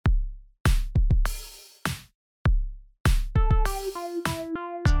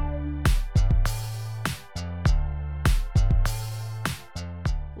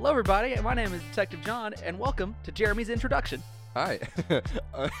Hello, everybody. My name is Detective John, and welcome to Jeremy's introduction. Hi,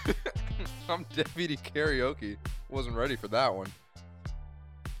 I'm Deputy Karaoke. Wasn't ready for that one.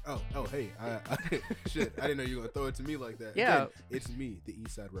 Oh, hey, shit, I didn't know you were going to throw it to me like that. Yeah. Again, it's me, the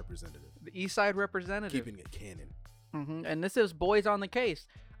Eastside representative. The Eastside representative. Keeping it canon. And this is Boys on the Case,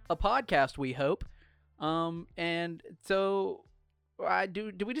 a podcast, we hope. And so,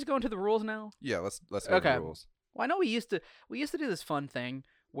 do we just go into the rules now? Yeah, let's go Okay. to the rules. Well, I know we used to do this fun thing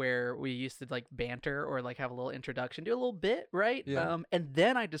where we used to like banter or like have a little introduction, do a little bit, right? Yeah. And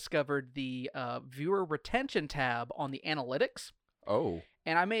then I discovered the viewer retention tab on the analytics. Oh,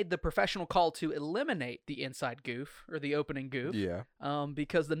 And I made the professional call to eliminate the inside goof or the opening goof. yeah.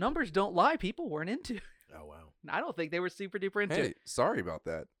 Because the numbers don't lie. People weren't into. Oh, wow. I don't think they were super duper into Hey, it. sorry about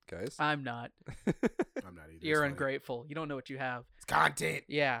that, guys. I'm not. I'm not either. You're It's fine. ungrateful. You don't know what you have. It's content.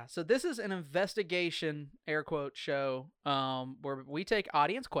 Yeah. So this is an investigation, air quote, show where we take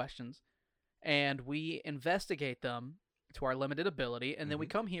audience questions and we investigate them to our limited ability, and then we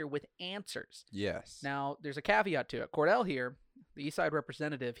come here with answers. Yes. Now, there's a caveat to it. Cordell here, the Eastside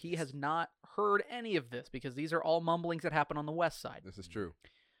representative, he has not heard any of this because these are all mumblings that happen on the West Side. This is true.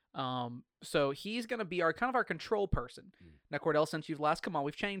 So he's going to be our control person. Now, Cordell, since you've last come on,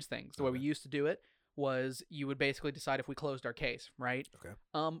 we've changed things. The way we used to do it was you would basically decide if we closed our case, right? Okay.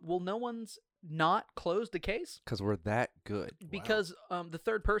 Well, no one's not closed the case Because we're that good. because the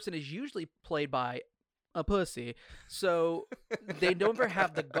third person is usually played by a pussy, so they never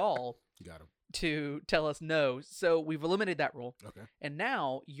have the gall You got him. to tell us no. So we've eliminated that rule. Okay. And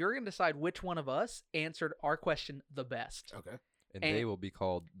now you're going to decide which one of us answered our question the best. Okay. And And they will be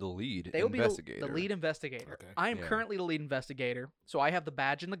called the lead They will be investigator. the lead investigator. Okay. I am Yeah. currently the lead investigator, so I have the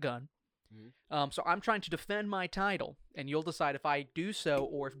badge and the gun. So I'm trying to defend my title, and you'll decide if I do so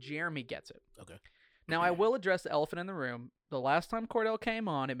or if Jeremy gets it. Okay. Now, I will address the elephant in the room. The last time Cordell came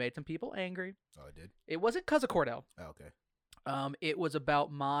on, it made some people angry. Oh, I did? It wasn't because of Cordell. Oh, okay. It was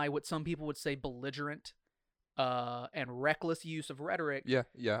about my, what some people would say, belligerent and reckless use of rhetoric Yeah,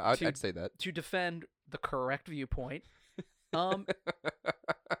 I'd say that. to defend the correct viewpoint. The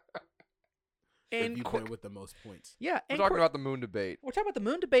And viewpoint with the most points. yeah, We're and talking about the moon debate. we're talking about the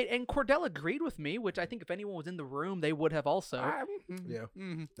moon debate, and Cordell agreed with me, which I think if anyone was in the room, they would have also. Yeah.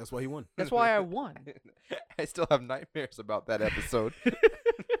 Mhm. That's why he won. That's why I won. I still have nightmares about that episode.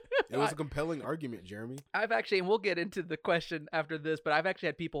 It was a compelling argument, Jeremy. I've actually, and we'll get into the question after this, but I've actually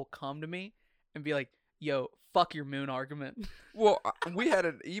had people come to me and be like, yo, fuck your moon argument. Well, we had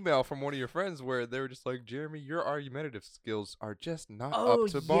an email from one of your friends where they were just like, Jeremy, your argumentative skills are just not up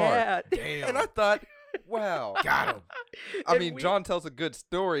to bar. yeah. Damn. And I thought, wow. Got him. I And mean, we- John tells a good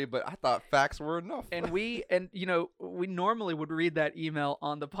story, but I thought facts were enough. And we normally would read that email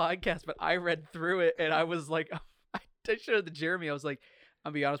on the podcast, but I read through it and I was like, I showed it to Jeremy. I was like,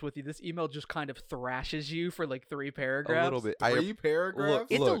 I'll be honest with you, this email just kind of thrashes you for like 3 paragraphs. a little bit. 3 paragraphs?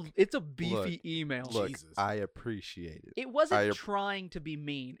 It's a beefy email. Look, Jesus. I appreciate it. It wasn't trying to be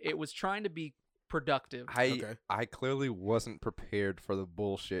mean. It was trying to be productive. Okay. I clearly wasn't prepared for the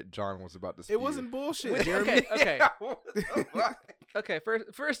bullshit John was about to spew. It wasn't bullshit, Wait, Jeremy. Okay.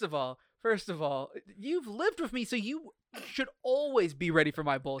 First of all, you've lived with me, so you should always be ready for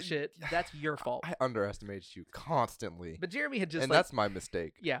my bullshit. That's your fault. I underestimated you constantly. But Jeremy had just and like, that's my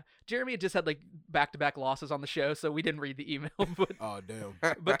mistake. yeah, Jeremy had just had like back-to-back losses on the show, so we didn't read the email. But Oh, damn.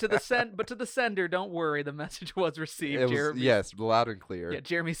 but to the sender, don't worry, the message was received. It was, Jeremy, yes, loud and clear. yeah,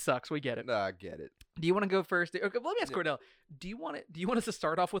 Jeremy sucks. We get it. Nah, I get it. Do you want to go first? Okay, let me ask Cordell. Do you want us to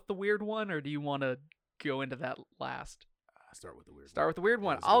start off with the weird one, or do you want to go into that last? Start with the weird Start with the weird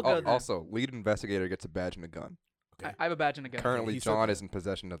one. Let's I'll go. go. Oh, then. Also, lead investigator gets a badge and a gun. Okay. I have a badge and a gun. Currently, he said John that. is in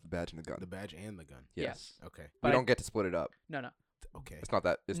possession of the badge and the gun. The badge and the gun. Yes. Okay. But we I- don't get to split it up. No. Okay. It's not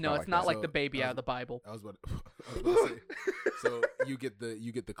that. It's No, not it's like not that. like So, the baby I out was- of the Bible. I was about to say. So you get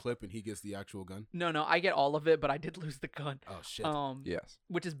the clip and he gets the actual gun? No, I get all of it, but I did lose the gun. Oh, shit. Yes.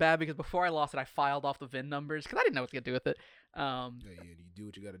 Which is bad because before I lost it, I filed off the VIN numbers because I didn't know what to do with it. Yeah, you do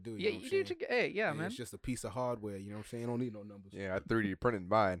what you got to do. Yeah, know what you I'm do. saying? Hey, yeah, man. It's just a piece of hardware. You know what I'm saying? Don't need no numbers. Yeah, I 3D printed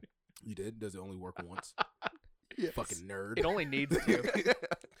mine. You did? Does it only work once? Yes. Fucking nerd. It only needs to.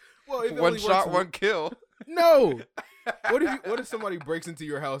 Well, if it One only shot, works one kill. No. What if somebody breaks into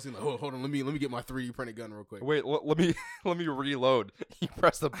your house and like, oh, hold on, let me get my 3D printed gun real quick. Wait, let me reload. You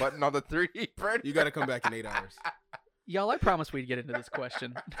press the button on the 3D print. You got to come back in 8 hours. Y'all, I promised we'd get into this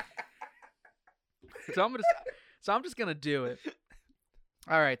question. So I'm just gonna do it.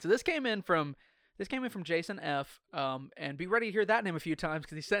 All right. So this came in from Jason F. And be ready to hear that name a few times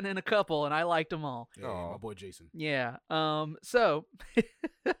because he sent in a couple and I liked them all. Yeah, Aw. my boy Jason. Yeah. So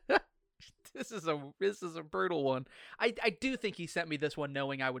This is a brutal one. I do think he sent me this one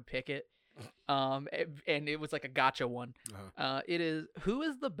knowing I would pick it. And it was like a gotcha one. It is, who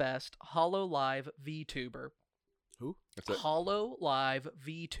is the best HoloLive VTuber? Who? It's a HoloLive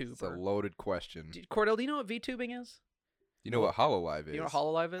VTuber. It's a loaded question. Cordell, do you know what VTubing is? You know what HoloLive is? You know what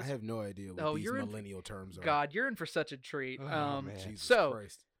HoloLive is? I have no idea what these millennial terms are. God, you're in for such a treat. Oh, man. Jesus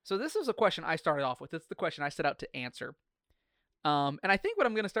Christ. So this is a question I started off with. It's the question I set out to answer. And I think what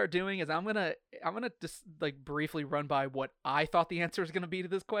I'm gonna start doing is I'm gonna just like briefly run by what I thought the answer was gonna be to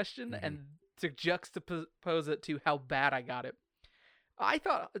this question, and to juxtapose it to how bad I got it. I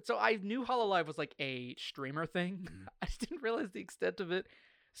knew HoloLive was like a streamer thing. I just didn't realize the extent of it.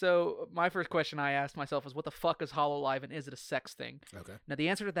 So my first question I asked myself was, what the fuck is HoloLive, and is it a sex thing? Okay. Now the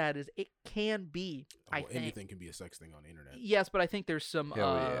answer to that is it can be. I think anything can be a sex thing on the internet. Yes, but I think there's some.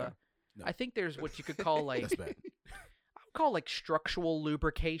 Hell yeah. No. I think there's what you could call like That's bad. I would call like structural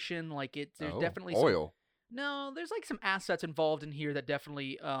lubrication. Like there's definitely oil. No, there's like some assets involved in here that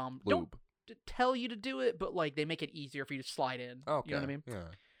definitely don't Lube. tell you to do it, but like they make it easier for you to slide in. Okay. You know what I mean?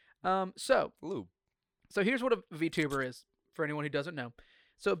 Yeah. So Lube. here's what a VTuber is for anyone who doesn't know.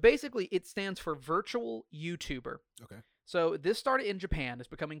 So basically, it stands for virtual YouTuber. Okay. So this started in Japan. It's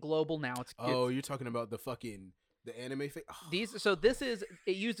becoming global now. You're talking about the anime thing? Oh.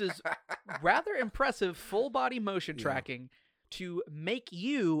 It uses rather impressive full body motion tracking to make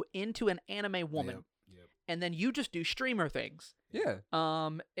you into an anime woman. Yep. And then you just do streamer things. Yeah.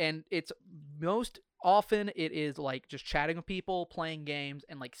 And it's most often it is like just chatting with people, playing games,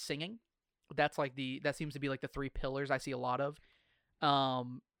 and like singing. That seems to be like the three pillars I see a lot of.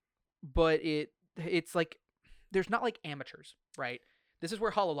 But it's like there's not like amateurs, right? This is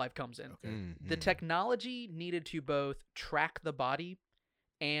where HoloLive comes in. Okay. The technology needed to both track the body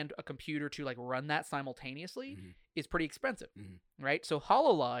and a computer to like run that simultaneously is pretty expensive, right? So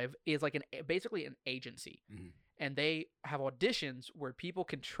HoloLive is like basically an agency, and they have auditions where people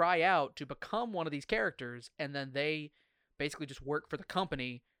can try out to become one of these characters, and then they basically just work for the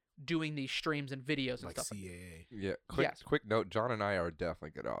company doing these streams and videos and Like stuff. CAA. Yeah. Yes. Quick note. John and I are definitely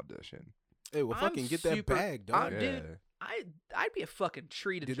good at audition. Hey, well, fucking get that bag, dog. Dude, I'd be a fucking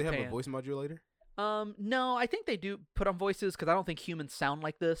treat in Do Japan. they have a voice modulator? No, I think they do put on voices because I don't think humans sound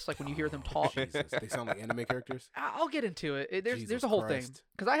like this. Like when you hear them talk. Jesus, they sound like anime characters. I'll get into it. There's Jesus a whole thing Christ.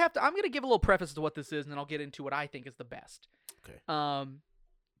 because I'm gonna give a little preface to what this is, and then I'll get into what I think is the best. Okay.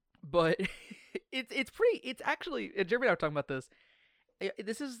 But it's actually, and Jeremy and I were talking about this.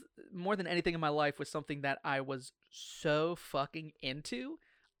 This is more than anything in my life was something that I was so fucking into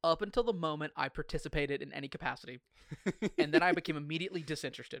up until the moment I participated in any capacity, and then I became immediately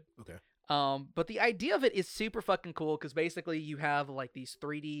disinterested. Okay. But the idea of it is super fucking cool because basically you have like these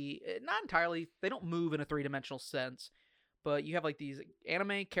 3D, not entirely, they don't move in a 3-dimensional sense, but you have like these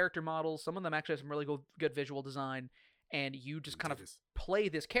anime character models. Some of them actually have some really good visual design, and you just kind of play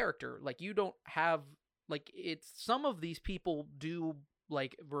this character. Like you don't have some of these people do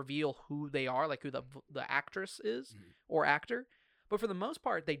like reveal who they are, like who the actress is or actor. But for the most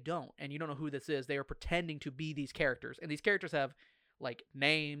part, they don't, and you don't know who this is. They are pretending to be these characters, and these characters have like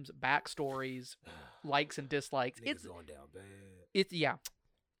names, backstories, likes and dislikes. It's going down bad. It's yeah.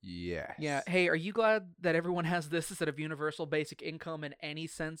 Yes. Yeah. Hey, are you glad that everyone has this instead of universal basic income and any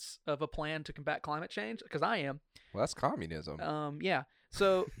sense of a plan to combat climate change? Because I am. Well, that's communism. Yeah.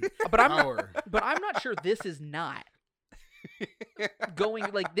 So, but I'm not sure this is not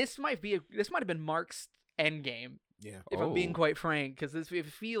going like this might have been Mark's endgame. Yeah. If I'm being quite frank, because this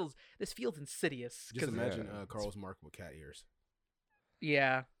feels insidious. Just imagine Carl's Mark with cat ears.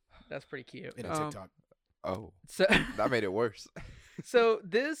 Yeah, that's pretty cute. And a TikTok. So that made it worse. So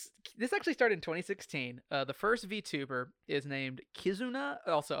this actually started in 2016. The first VTuber is named Kizuna.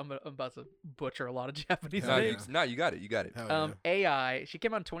 Also, I'm about to butcher a lot of Japanese names. No, you got it. You got it. AI. She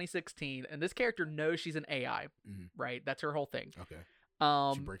came out in 2016, and this character knows she's an AI. Right? That's her whole thing. Okay.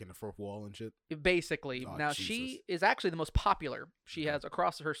 She breaking the fourth wall and shit. Basically. Oh, now Jesus. she is actually the most popular. She has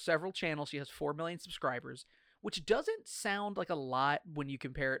across her several channels. She has 4 million subscribers, which doesn't sound like a lot when you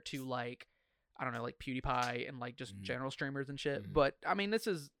compare it to like, I don't know, like PewDiePie and like just general streamers and shit. But I mean, this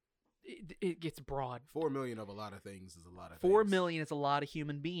is it gets broad. 4 million of a lot of things is a lot of 4 things. million is a lot of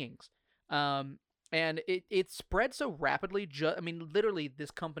human beings. And it spread so rapidly. I mean, literally, this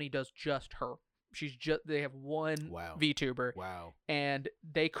company does just her. They have one VTuber. Wow. And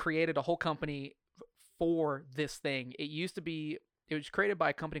they created a whole company for this thing. It was created by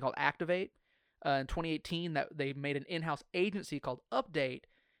a company called Activate in 2018 that they made an in-house agency called Update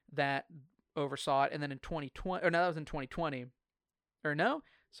that oversaw it. And then in 2020, that was in 2020. Or no?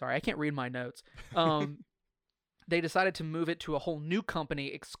 Sorry, I can't read my notes. they decided to move it to a whole new company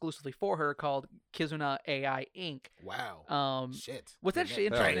exclusively for her called Kizuna AI Inc. Wow. Shit. What's Did actually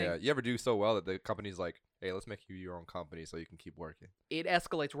that- Hell interesting, yeah. You ever do so well that the company's like, hey, let's make you your own company so you can keep working. it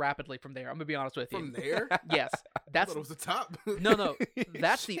escalates rapidly from there. I'm gonna be honest with you. From there? Yes, I that's thought it was the top. no,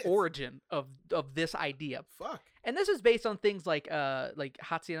 that's the Shit. origin of this idea, Fuck. and this is based on things like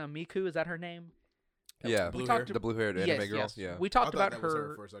Hatsune Miku. Is that her name? Yeah, Blue talked hair? the blue-haired yes, anime girl. yes. Yeah. We I talked thought about that was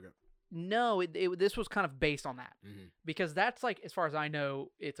her. for a second. No, this was kind of based on that Mhm. because that's like, as far as I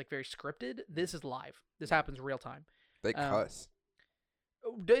know, it's like very scripted. This is live. This happens real time. They cuss.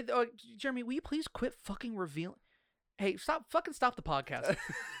 Jeremy, will you please quit fucking revealing? Hey, stop the podcast.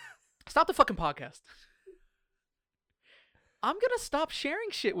 Stop the fucking podcast. I'm gonna stop sharing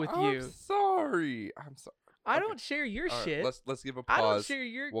shit with you. I'm sorry. I okay. don't share your All right, shit. let's give a I don't pause. share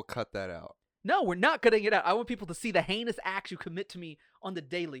your. We'll cut that out. No, we're not cutting it out. I want people to see the heinous acts you commit to me on the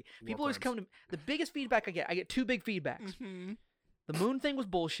daily. War People always crimes. come to the biggest feedback I get 2 big feedbacks. The moon thing was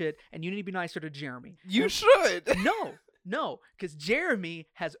bullshit, and you need to be nicer to Jeremy. You should. No, because Jeremy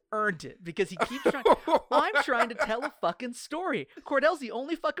has earned it because he keeps trying. I'm trying to tell a fucking story. Cordell's the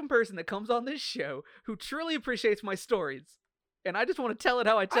only fucking person that comes on this show who truly appreciates my stories, and I just want to tell it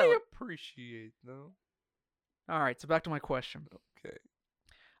how I tell I it. appreciate though. All right, so back to my question. Okay.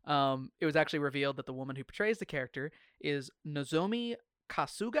 It was actually revealed that the woman who portrays the character is Nozomi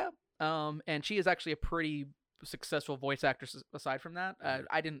Kasuga, and she is actually a pretty successful voice actress. Aside from that,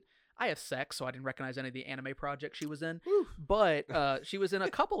 I have sex, so I didn't recognize any of the anime projects she was in, Whew. but she was in a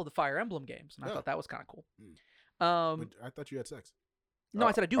couple of the Fire Emblem games, and I Oh. thought that was kind of cool. But I thought you had sex. No,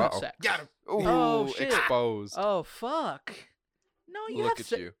 I said I do have Uh-oh. sex. Got him. Ooh, Oh, shit. exposed. Oh fuck! No, you Look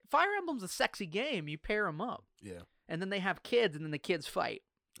have at you. Fire Emblem's a sexy game. You pair them up, Yeah. and then they have kids, and then the kids fight.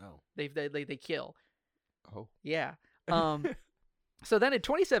 Oh. They kill. Oh. Yeah. So then in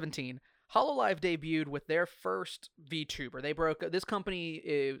 2017, Hololive debuted with their first VTuber. They broke this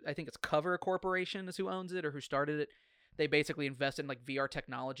company. I think it's Cover Corporation is who owns it or who started it. They basically invested in like VR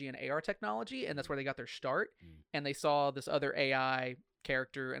technology and AR technology, and that's where they got their start. And they saw this other AI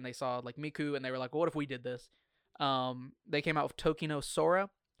character, and they saw like Miku, and they were like, well, "What if we did this?" They came out with Tokino Sora.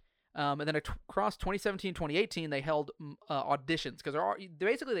 And then across 2017, 2018, they held auditions because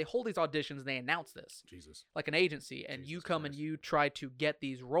they hold these auditions and they announce this Jesus. like an agency, and you Jesus come and Christ. you try to get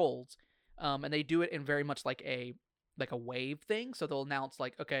these roles, and they do it in very much like a wave thing. So they'll announce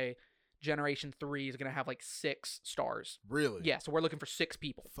like, okay, Generation 3 is gonna have like 6 stars. Really? Yeah, so we're looking for 6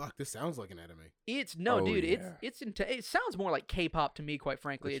 people. Fuck, this sounds like an anime. It's no, Oh, dude. yeah. It sounds more like K-pop to me, quite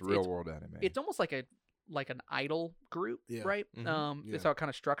frankly. It's real world anime. It's almost like an idol group, Yeah. right? Mhm. Yeah. That's how it kind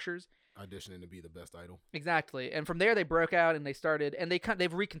of structures. Auditioning to be the best idol. Exactly. And from there they broke out and they started, and they've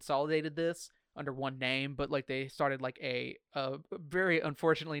reconsolidated this under one name, but like they started like a very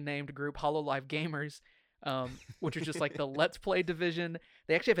unfortunately named group, Hololive Gamers, which is just like the Let's Play division.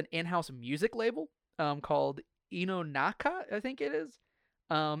 They actually have an in-house music label called Inonaka, I think it is.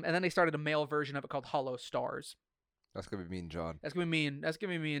 And then they started a male version of it called Hollow Stars. That's gonna be me and John. That's gonna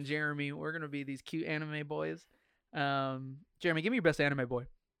be me and Jeremy. We're gonna be these cute anime boys. Jeremy, give me your best anime boy.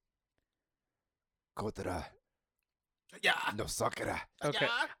 Kotara Yeah. no Sakura. Okay.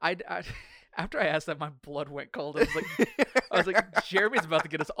 Yeah. I after I asked that, my blood went cold. I was like, Jeremy's about to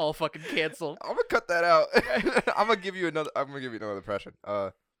get us all fucking canceled. I'm gonna cut that out. I'm gonna give you another impression.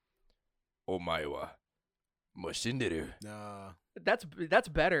 Omae wa moshinderu. Nah. That's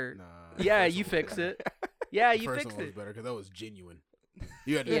better. Nah. Yeah, The first you one was fix better. it. Yeah, The you first fix one was it. better because that was genuine.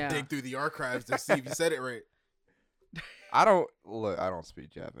 You had to Yeah. dig through the archives to see if you said it right. I don't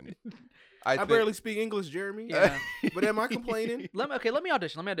speak Japanese. I think- barely speak English, Jeremy. Yeah. But am I complaining? Let me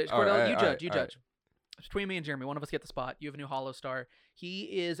audition. All Cordell, right, you all judge. right, You all judge. Between me and Jeremy, one of us get the spot. You have a new Hollow Star.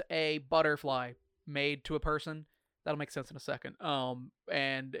 He is a butterfly made to a person. That'll make sense in a second. And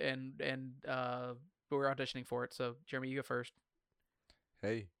we're auditioning for it. So Jeremy, you go first.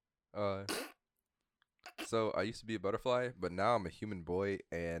 Hey, so I used to be a butterfly, but now I'm a human boy,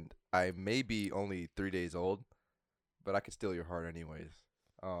 and I may be only 3 days old, but I can steal your heart anyways.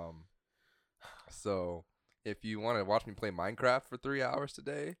 So if you want to watch me play Minecraft for 3 hours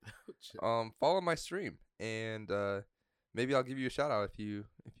today, follow my stream, and maybe I'll give you a shout out if you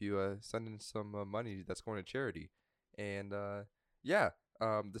send in some money that's going to charity. And yeah,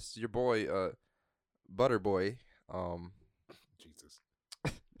 this is your boy, Butterboy. Jesus.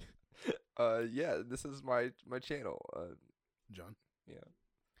 Yeah, this is my channel. John. Yeah.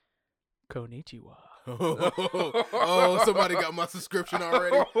 Konnichiwa. Oh, somebody got my subscription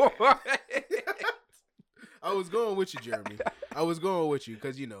already. I was going with you, Jeremy. I was going with you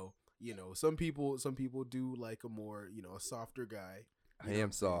because you know, some people do like a more, a softer guy. I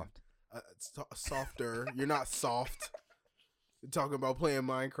am soft. softer. You're not soft. You're talking about playing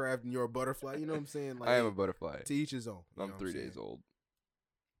Minecraft and you're a butterfly. You know what I'm saying? Like, I am a butterfly. to each his own. You I'm know what 3 saying? days old.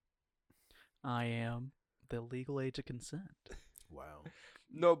 I am the legal age of consent. Wow.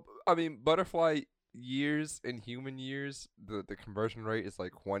 No, I mean butterfly years and human years. The conversion rate is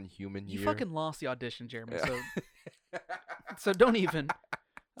like 1 human year. You fucking lost the audition, Jeremy. Yeah. So don't even.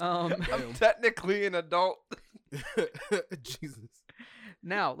 I'm technically an adult. Jesus.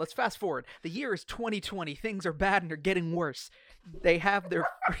 Now, let's fast forward. The year is 2020. Things are bad and they're getting worse. They have their...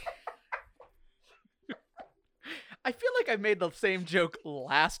 I feel like I made the same joke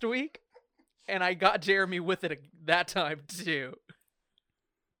last week, and I got Jeremy with it that time, too.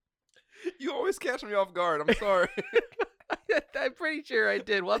 You always catch me off guard. I'm sorry. I'm pretty sure I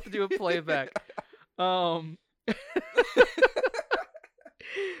did. We'll have to do a playback.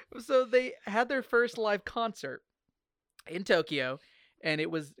 So they had their first live concert in Tokyo, and it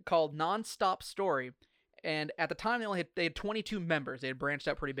was called Non-Stop Story. And at the time, they had 22 members. They had branched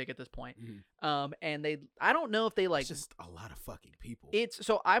out pretty big at this point. Mhm. And I don't know if they like. It's just a lot of fucking people.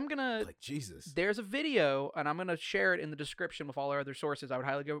 So I'm gonna. Like, Jesus. There's a video, and I'm gonna share it in the description with all our other sources. I would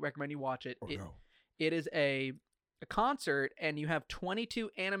highly recommend you watch it. Oh, no. It is a concert, and you have 22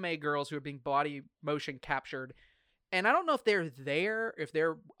 anime girls who are being body motion captured. And I don't know if they're there, if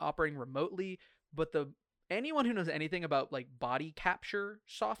they're operating remotely, but anyone who knows anything about like body capture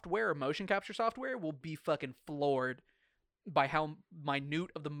software or motion capture software will be fucking floored by how minute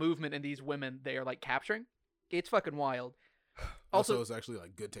of the movement in these women they are like capturing. It's fucking wild. Also, it's actually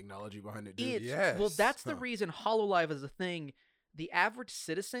like good technology behind it, dude. Well, that's the Huh. reason HoloLive is a thing. The average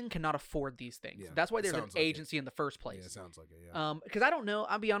citizen cannot afford these things. Yeah, That's why it there's an sounds like it. agency in the first place. Yeah, it sounds like it, yeah. Because I don't know.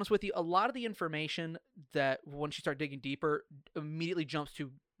 I'll be honest with you. A lot of the information that once you start digging deeper immediately jumps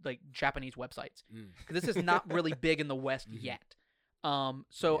to like Japanese websites. Because this is not really big in the West Mhm. yet.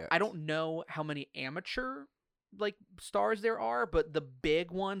 So Yes. I don't know how many amateur like stars there are, but the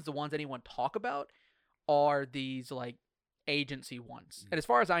big ones, the ones anyone talk about, are these like agency ones. And as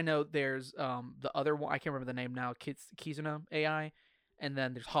far as I know, there's the other one. I can't remember the name now. Kizuna AI. And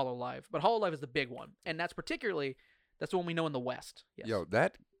then there's HoloLive. But HoloLive is the big one. And that's the one we know in the West. Yes. Yo,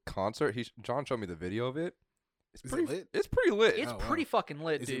 that concert, John showed me the video of it. It's Is it pretty lit? It's pretty lit. It's Oh, wow. pretty fucking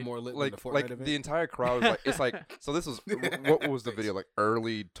lit, Is dude. it more lit like than the Fortnite like event? the entire crowd is like it's like so this was what was the video like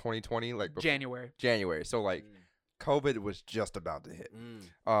early 2020 like January. January. So like COVID was just about to hit.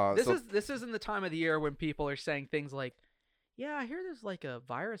 This is in the time of the year when people are saying things like, "Yeah, I hear there's like a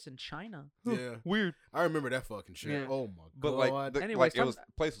virus in China." Yeah. Weird. I remember that fucking shit. Yeah. Oh, my But God. like Anyway, like it was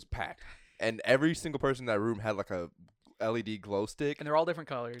place was packed and every single person in that room had like a LED glow stick And they're all different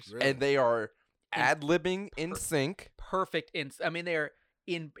colors. Really? and they are ad-libbing in sync. Perfect. I mean, they're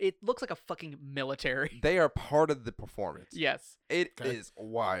in. It looks like a fucking military. They are part of the performance. Yes. It Okay. is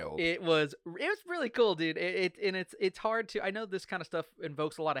wild. It was really cool, dude. It's hard to. I know this kind of stuff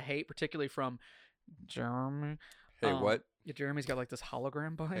invokes a lot of hate, particularly from Jeremy. Hey, what? Yeah, Jeremy's got like this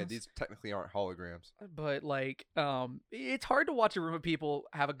hologram behind. Yeah, these technically aren't holograms. But like, it's hard to watch a room of people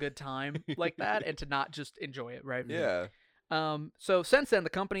have a good time like that and to not just enjoy it, right? Yeah. So since then, the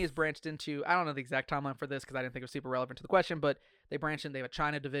company has branched into, I don't know the exact timeline for this because I didn't think it was super relevant to the question, but they branched in. They have a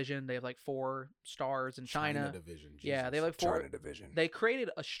China division. They have like 4 stars in China. division. Yeah, they have like Jesus. 4. China division. They created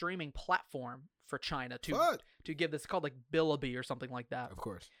a streaming platform for China Fuck. to give this called like Bilibili or something like that. Of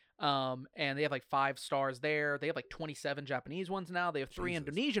course. And they have like 5 stars there. They have like 27 Japanese ones now. They have 3 Jesus.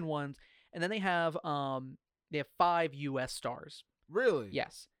 Indonesian ones, and then they have 5 U.S. stars. Really?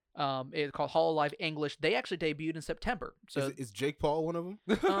 Yes. It's called HoloLive English. They actually debuted in September. So Is Jake Paul one of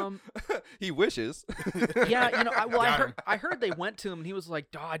them? He wishes. yeah, you know, Got him. I heard they went to him and he was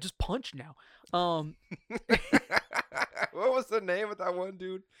like, "Duh, I just punched now." What was the name of that one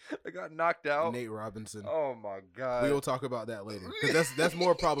dude that got knocked out? Nate Robinson. Oh my god. We will talk about that later. 'Cause that's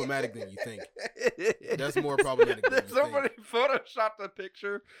more problematic than you think. That's more problematic than you think. Somebody photoshopped a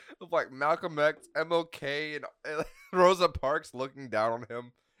picture of like Malcolm X, MLK, and Rosa Parks looking down on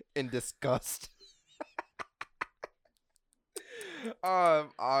him in disgust.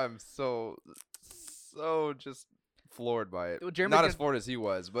 I'm so just floored by it. Well, Jeremy's Not gonna- as floored as he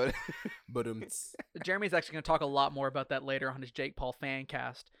was, but But Jeremy's actually going to talk a lot more about that later on his Jake Paul fan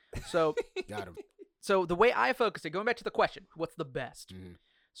cast. So, got him. so the way I focus it, going back to the question, what's the best? Mhm.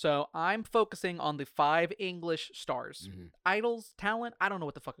 So I'm focusing on the 5 English stars, Mhm. idols, talent. I don't know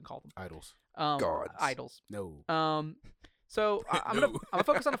what to fucking call them. Idols. Gods. Idols. No. So I'm No. gonna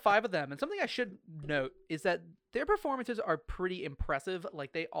focus on the 5 of them, and something I should note is that their performances are pretty impressive.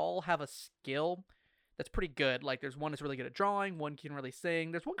 Like they all have a skill that's pretty good. Like there's one that's really good at drawing, one can really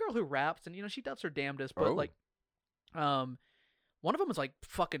sing. There's one girl who raps, and you know she does her damnedest. But Oh. like, One of them was like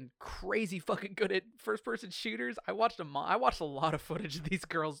fucking crazy fucking good at first person shooters. I watched a lot of footage of these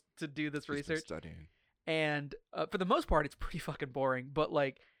girls to do this She's been research, studying. and for the most part, it's pretty fucking boring. But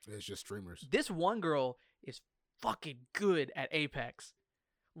like It's just streamers. this one girl is fucking good at Apex.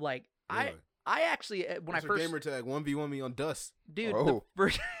 Like Really? I actually when What's I her first gamer tag 1v1 me on Dust. dude Oh. the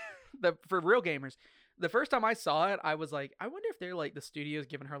first for real gamers. The first time I saw it, I was like, I wonder if they're like the studio's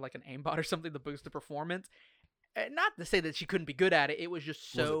giving her like an aimbot or something to boost the performance. And not to say that she couldn't be good at it. It was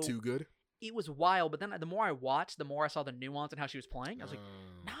just so Was it too good? it was wild. But then the more I watched, the more I saw the nuance and how she was playing. I was like,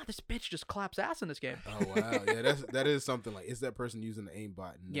 nah, this bitch just claps ass in this game. Oh wow, yeah, that is something. Like, is that person using the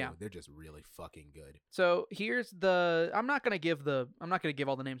aimbot? No, Yeah. they're just really fucking good. So here's I'm not gonna give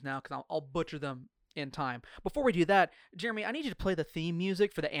all the names now because I'll butcher them in time. Before we do that, Jeremy, I need you to play the theme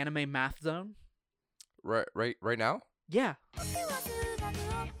music for the Anime Math Zone. Right now? Yeah.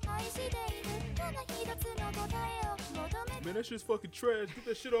 Man, that's just fucking trash. Get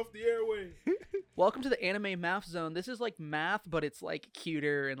that shit off the airway. Welcome to the Anime Math Zone. This is like math, but it's like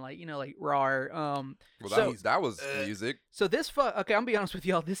cuter and like like rar. Well, So- that was music. So this okay, I'm gonna be honest with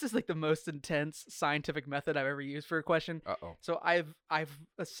y'all. This is like the most intense scientific method I've ever used for a question. Uh-oh. So I've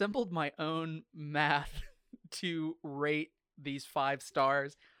assembled my own math to rate these 5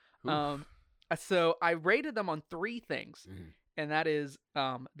 stars. Oof. So I rated them on 3 things, Mhm. and that is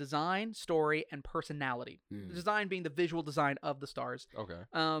design, story, and personality. Mm. Design being the visual design of the stars. Okay.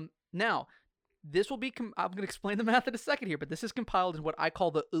 Now, this will be. I'm going to explain the math in a second here, but this is compiled in what I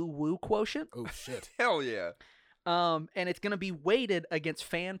call the ooh-woo quotient. Oh shit. Hell yeah. And it's going to be weighted against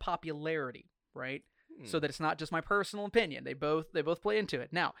fan popularity, right? So Hmm. that it's not just my personal opinion. They both play into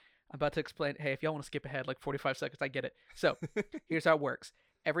it. Now, I'm about to explain. Hey, if y'all want to skip ahead like 45 seconds, I get it. So here's how it works.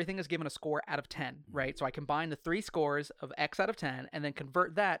 Everything is given a score out of 10, right? So I combine the 3 scores of X out of 10 and then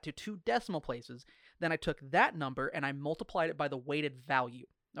convert that to 2 decimal places. Then I took that number and I multiplied it by the weighted value,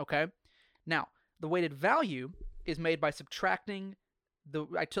 okay? Now, the weighted value is made by subtracting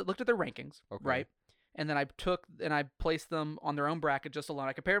looked at their rankings, Okay. right? And then I placed them on their own bracket just alone.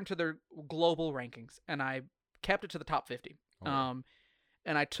 I compared them to their global rankings and I kept it to the top 50. Okay.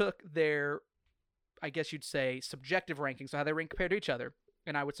 And I took their, I guess you'd say, subjective rankings, so how they rank compared to each other,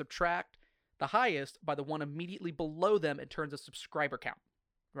 and I would subtract the highest by the one immediately below them in terms of subscriber count,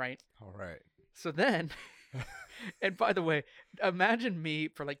 right? All right. So then, and by the way, imagine me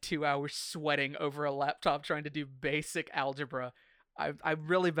for like 2 hours sweating over a laptop trying to do basic algebra. I'm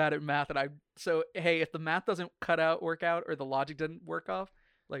really bad at math, and so hey, if the math doesn't work out, or the logic doesn't work off,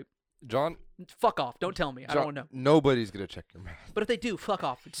 like John, fuck off. Don't tell me. I don't want to know. Nobody's gonna check your math. But if they do, fuck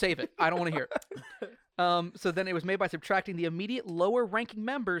off. Save it. I don't want to hear it. So then it was made by subtracting the immediate lower ranking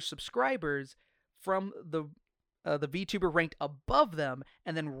members, subscribers, from the VTuber ranked above them,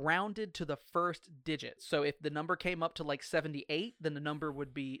 and then rounded to the first digit. So if the number came up to like 78, then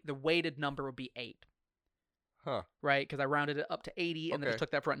the weighted number would be 8, Huh. right? Because I rounded it up to 80 and then Okay. just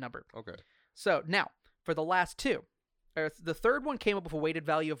took that front number. Okay. So now for the last 2. The third one came up with a weighted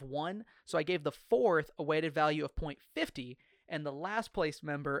value of 1, so I gave the fourth a weighted value of 0.50, and the last place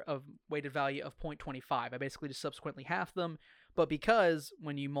member of weighted value of 0.25. I basically just subsequently halved them, but because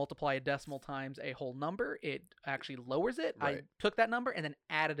when you multiply a decimal times a whole number, it actually lowers it, I Right. took that number and then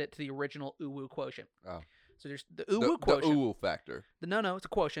added it to the original ooh-woo quotient. Oh. So there's the ooh-woo The quotient. ooh factor. No, it's a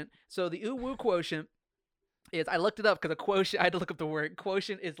quotient. So the ooh-woo quotient is, I looked it up because a quotient, I had to look up the word.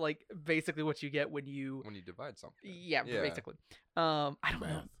 Quotient is like basically what you get when you, When you divide something. yeah. Yeah. Basically. I don't know.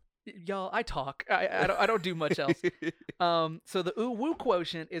 Math. Y'all, I talk. I don't do much else. So the ooh-woo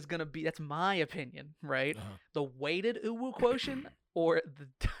quotient is going to be, that's my opinion, right? Uh-huh. The weighted ooh-woo quotient, or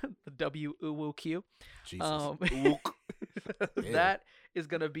the W-ooh-woo Q. Jesus. That is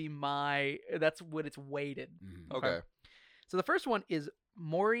going to be that's what it's weighted. Mhm. Okay. So the first one is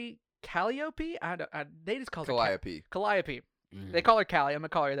Mori Calliope. They just call her Calliope. Calliope. Mhm. They call her Callie. I'm going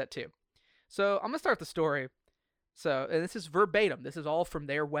to call her that too. So I'm going to start the story. So, and this is verbatim. This is all from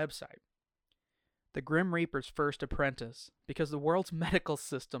their website. The Grim Reaper's first apprentice. Because the world's medical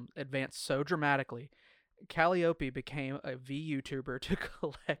system advanced so dramatically, Calliope became a VTuber to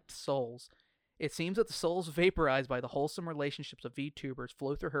collect souls. It seems that the souls vaporized by the wholesome relationships of VTubers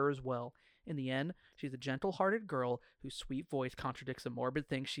flow through her as well. In the end, she's a gentle-hearted girl whose sweet voice contradicts the morbid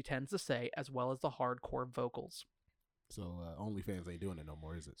things she tends to say, as well as the hardcore vocals. So OnlyFans ain't doing it no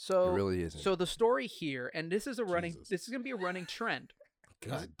more, is it? So It really isn't. So the story here, and this is Jesus. this is gonna be a running trend.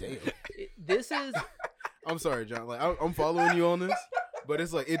 God damn. This is I'm sorry, John. Like I'm following you on this, but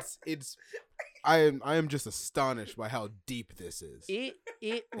it's like it's. I am just astonished by how deep this is.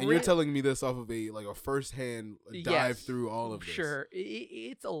 And you're telling me this off of a first-hand dive Yes, through all of this. Sure,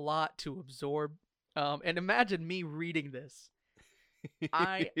 it's a lot to absorb. And imagine me reading this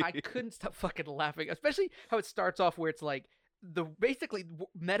I couldn't stop fucking laughing, especially how it starts off where it's like basically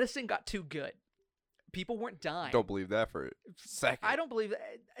medicine got too good. People weren't dying. Don't believe that for a second. I don't believe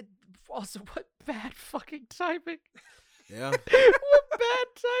that. Also, what bad fucking timing. Yeah. What bad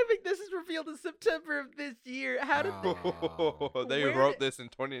timing. This is revealed in September of this year. How did they wrote this in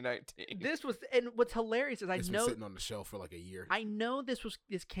 2019? This was, and what's hilarious is it's been sitting on the shelf for like a year. I know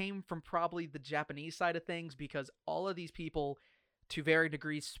this came from probably the Japanese side of things, because all of these people, to varying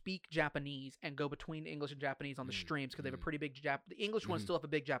degrees, speak Japanese and go between English and Japanese on the streams because they have a pretty big the English ones still have a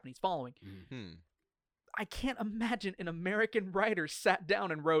big Japanese following. I can't imagine an American writer sat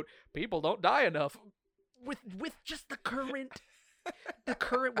down and wrote, "People don't die enough," with just the current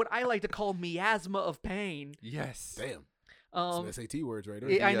what I like to call miasma of pain. Yes. Damn. Some SAT words right there.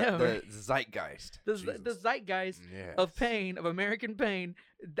 Yeah, I know. The zeitgeist. The zeitgeist of pain, of American pain.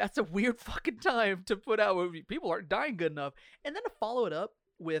 That's a weird fucking time to put out. People aren't dying good enough. And then to follow it up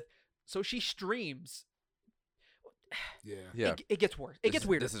with, so she streams. Yeah. It gets worse. It gets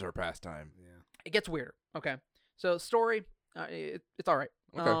weirder. This is her pastime. Yeah. It gets weirder. Okay. So story, it's all right.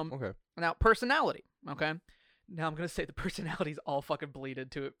 Okay. Now, personality. Okay. Now I'm going to say the personalities all fucking bleed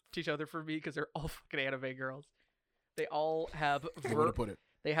into each other for me because they're all fucking anime girls. They all have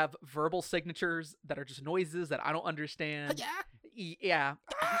they have verbal signatures that are just noises that I don't understand. Yeah.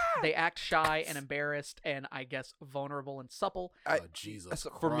 They act shy and embarrassed and I guess vulnerable and supple. Jesus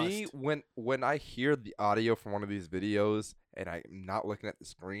For me, when I hear the audio from one of these videos and I'm not looking at the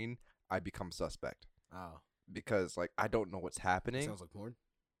screen, I become suspect. Oh. Because like I don't know what's happening. Sounds like porn.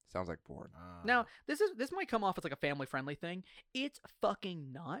 Sounds like porn. Now, this might come off as like a family-friendly thing. It's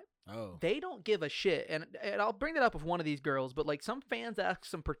fucking not. Oh. They don't give a shit. And I'll bring that up with one of these girls, but like some fans ask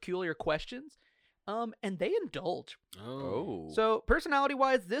some peculiar questions, and they indulge. Oh. So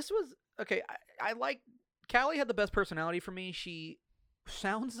personality-wise, this was okay. I like Callie had the best personality for me. She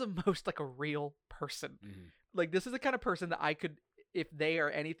sounds the most like a real person. Mm-hmm. Like this is the kind of person that I could, if they are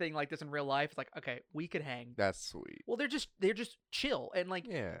anything like this in real life, it's like, okay, we could hang. That's sweet. Well, they're just chill, and like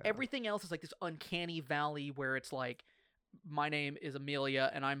everything else is like this uncanny valley where it's like, my name is Amelia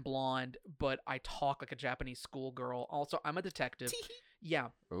and I'm blonde, but I talk like a Japanese schoolgirl. Also, I'm a detective. Yeah.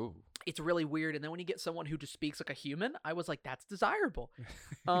 Oh. It's really weird. And then when you get someone who just speaks like a human, I was like, that's desirable.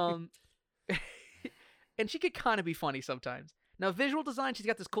 And she could kind of be funny sometimes. Now, visual design, she's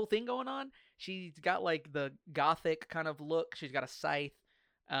got this cool thing going on. She's got like the gothic kind of look. She's got a scythe,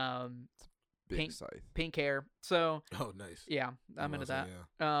 pink hair. So, oh, nice. Yeah, I'm into that.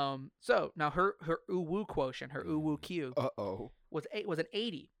 Yeah. So now her uwu quotient, her uwu Q, was an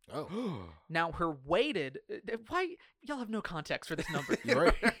 80. Oh. Now her weighted. Why y'all have no context for this number? You're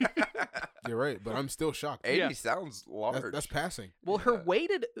right. You're right, but I'm still shocked. 80 sounds large. That's passing. Well, her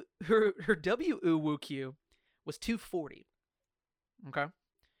weighted her W uwu Q was 240. Okay.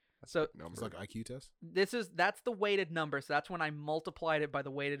 So it's like an IQ test. That's the weighted number. So that's when I multiplied it by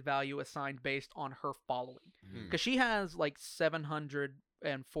the weighted value assigned based on her following, because she has like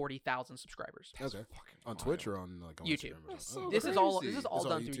 740,000 subscribers. Okay. On Twitch or on like on YouTube. This is all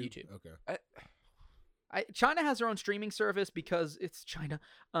done through YouTube. Okay. China has their own streaming service because it's China.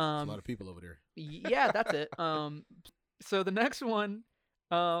 a lot of people over there. Yeah, that's it. So the next one,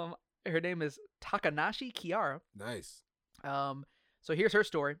 her name is Takanashi Kiara. Nice. So here's her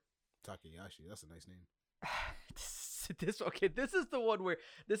story. Takayashi, that's a nice name. This is the one where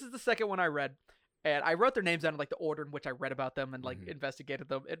this is the second one I read, and I wrote their names down in like the order in which I read about them and like investigated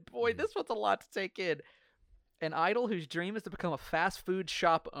them. And boy, this one's a lot to take in. An idol whose dream is to become a fast food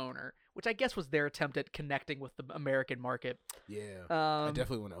shop owner, which I guess was their attempt at connecting with the American market. Yeah, I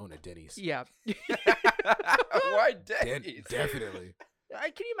definitely want to own a Denny's. Yeah. Why Denny's? Definitely.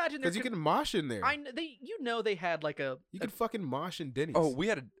 Can you imagine? Because you can mosh in there. They had like a. You could fucking mosh in Denny's. Oh, we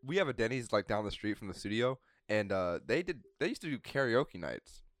have a Denny's like down the street from the studio, and they used to do karaoke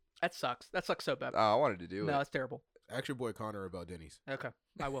nights. That sucks. That sucks so bad. I wanted to do it. No, it's terrible. Ask your boy Connor about Denny's. Okay,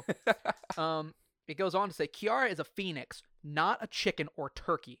 I will. It goes on to say Kiara is a phoenix, not a chicken or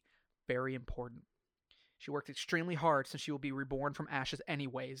turkey. Very important. She worked extremely hard since she will be reborn from ashes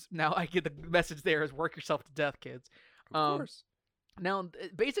anyways. Now I get the message there is work yourself to death, kids. Of course. Now,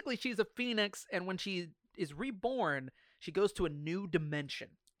 basically, she's a phoenix, and when she is reborn, she goes to a new dimension.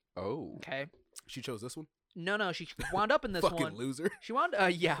 Oh. Okay. She chose this one? No, she wound up in this Fucking one. loser. She wound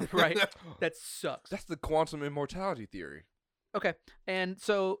yeah, right. That sucks. That's the quantum immortality theory. Okay. And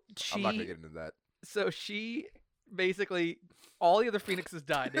so I'm not going to get into that. So she basically, all the other phoenixes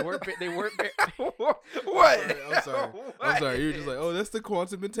died. They weren't What? I'm sorry. You're just like, oh, that's the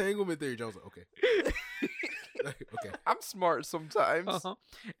quantum entanglement theory. I was like, okay. Okay. I'm smart sometimes.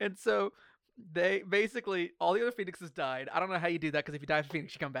 And so They basically all the other Phoenixes died. I don't know how you do that because if you die as a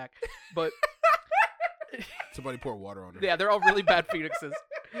Phoenix, you come back. But somebody pour water on her. Yeah, they're all really bad Phoenixes.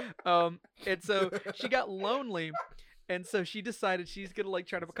 And so she got lonely, and so she decided she's gonna like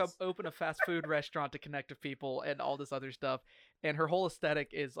try to open a fast food restaurant to connect with people and all this other stuff. And her whole aesthetic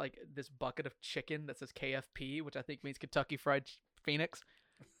is like this bucket of chicken that says KFP, which I think means Kentucky Fried Phoenix.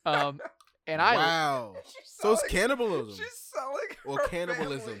 And wow, so it's cannibalism. She's selling. Well,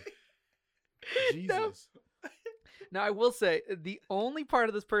 cannibalism. Jesus. Now, I will say, the only part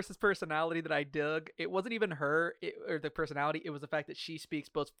of this person's personality that I dug, it wasn't even her, or the personality, it was the fact that she speaks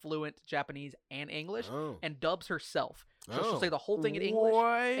both fluent Japanese and English, and dubs herself. So she'll say the whole thing in English,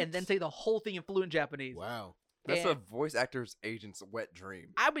 and then say the whole thing in fluent Japanese. Wow. That's a voice actor's agent's wet dream.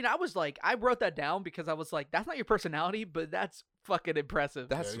 I mean, I was like, I wrote that down because I was like, that's not your personality, but that's fucking impressive.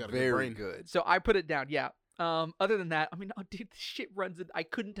 That's very good. So I put it down, yeah. Other than that, I mean, oh, dude, this shit runs in. I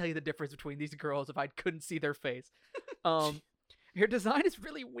couldn't tell you the difference between these girls if I couldn't see their face. Her design is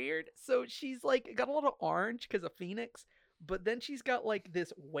really weird. So she's like got a lot of orange because of Phoenix, but then she's got like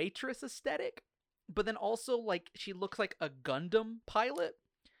this waitress aesthetic, but then also like she looks like a Gundam pilot.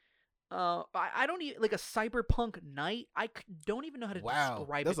 I don't even like a cyberpunk knight. I don't even know how to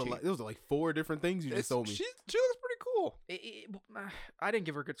describe it. Those are like 4 different things you just told me. She looks pretty cool. I didn't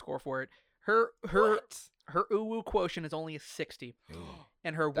give her a good score for it. Her uwu quotient is only a 60,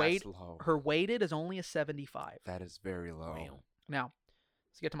 and her weighted is only a 75. That is very low. Now,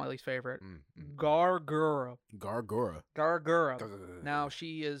 let's get to my least favorite, Gargura. Now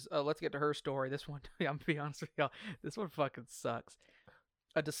she is. Let's get to her story. This one, I'm gonna be honest with y'all. This one fucking sucks.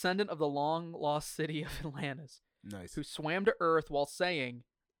 A descendant of the long lost city of Atlantis. Nice. Who swam to Earth while saying,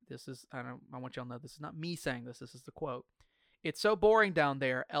 "This is." I want y'all to know this is not me saying this. This is the quote. "It's so boring down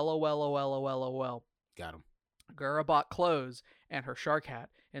there. LOL. Got him. Gura bought clothes and her shark hat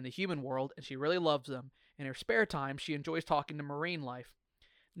in the human world, and she really loves them. In her spare time, she enjoys talking to marine life."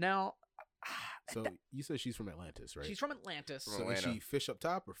 Now, so you said she's from Atlantis, right? She's from Atlantis. So is she fish up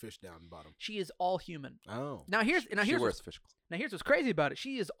top or fish down bottom? She is all human. Oh. She wears fish clothes. Now here's what's crazy about it.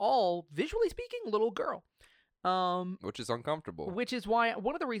 She is all, visually speaking, little girl. Which is uncomfortable. Which is why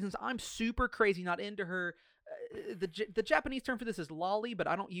one of the reasons I'm super crazy not into her. The Japanese term for this is lolly, but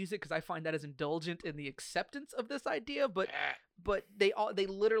I don't use it because I find that as indulgent in the acceptance of this idea. But they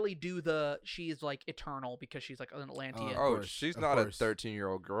literally do she is like eternal because she's like an Atlantean. She's not a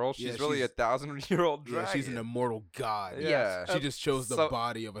 13-year-old girl. She's really a 1,000-year-old dragon. Yeah, she's an immortal god. Yeah, she just chose the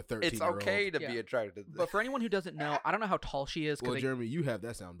body of a 13-year-old. It's okay to be attracted to this. But for anyone who doesn't know, I don't know how tall she is. Well, Jeremy, you have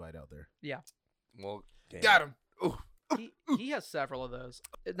that soundbite out there. Yeah. Well, damn. Got him. Ooh. He has several of those.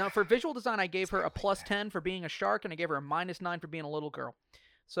 Now, for visual design, I gave her a +10 for being a shark, and I gave her a -9 for being a little girl.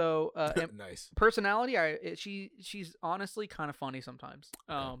 So, nice. Personality, she's honestly kind of funny sometimes.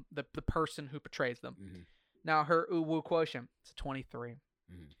 The person who portrays them. Mm-hmm. Now, her uwu quotient is a 23.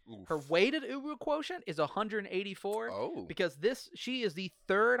 Mm-hmm. Her weighted uwu quotient is 184. Oh. Because she is the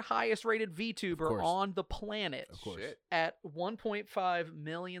 3rd highest rated VTuber on the planet. Of course. At 1.5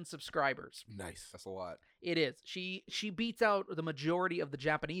 million subscribers. Nice. That's a lot. It is. She beats out the majority of the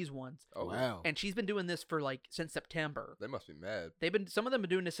Japanese ones. Oh wow! And she's been doing this for since September. They must be mad. Some of them have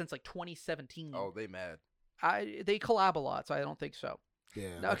been doing this since 2017. Oh, they mad. They collab a lot, so I don't think so.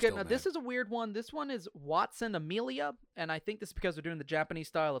 Yeah. Okay. Now this is a weird one. This one is Watson Amelia, and I think this is because they're doing the Japanese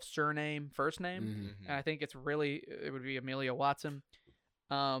style of surname, first name, Mm-hmm. and I think it would be Amelia Watson.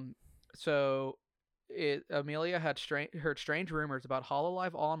 So. Amelia had heard strange rumors about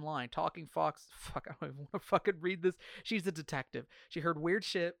Hololive Online. Talking Fox. Fuck, I don't even want to fucking read this. She's a detective. She heard weird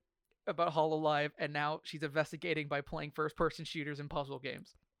shit about Hololive, and now she's investigating by playing first-person shooters and puzzle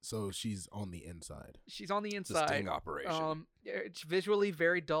games. So she's on the inside. She's on the inside. It's a sting operation. It's visually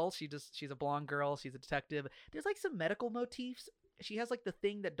very dull. She's a blonde girl. She's a detective. There's some medical motifs. She has the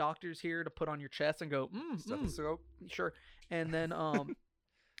thing that doctors hear to put on your chest and go, stethoscope. Sure. And then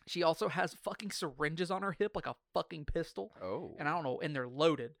she also has fucking syringes on her hip like a fucking pistol. Oh. And I don't know, and they're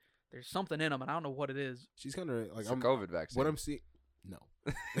loaded. There's something in them, and I don't know what it is. She's kind of like a COVID vaccine. What I'm seeing, no.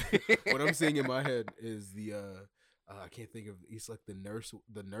 What I'm seeing in my head is the I can't think of. It's like the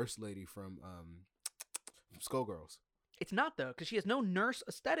nurse lady from Skullgirls. It's not though, because she has no nurse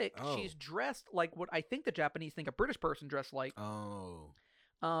aesthetic. Oh. She's dressed like what I think the Japanese think a British person dressed like. Oh.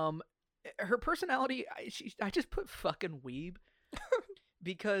 Her personality, I just put fucking weeb.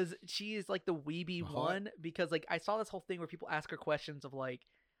 Because she is the weeby one. Because I saw this whole thing where people ask her questions of what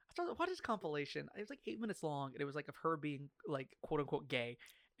is compilation? It was 8 minutes long, and it was of her being quote unquote gay,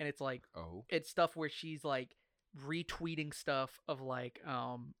 and it's it's stuff where she's retweeting stuff of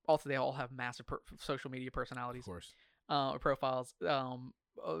also they all have massive social media personalities, of course, or profiles.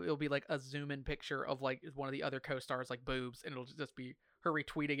 it'll be like a zoom in picture of like one of the other co-stars like boobs, and it'll just be her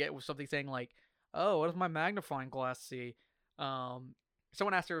retweeting it with something saying like, "Oh, what does my magnifying glass see?"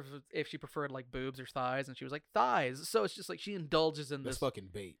 Someone asked her if she preferred like boobs or thighs, and she was like thighs. So it's just like she indulges in this. That's fucking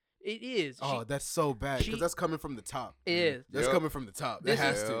bait. It is. Oh, that's so bad because that's coming from the top. It is. That's coming from the top. That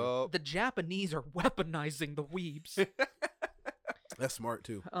has to. The Japanese are weaponizing the weebs. That's smart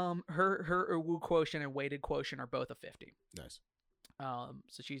too. Her Uwu quotient and weighted quotient are both a 50. Nice.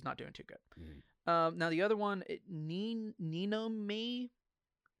 So she's not doing too good. Mm-hmm. Now the other one,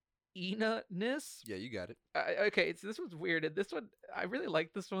 Ina-ness. Yeah, you got it. Okay, so this one's weird, and this one I really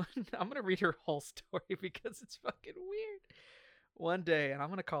like this one. I'm gonna read her whole story because it's fucking weird. One day, and I'm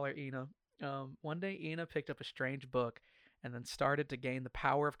gonna call her Ina. One day, Ina picked up a strange book, and then started to gain the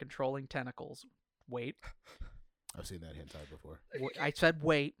power of controlling tentacles. Wait. I've seen that hentai before. I said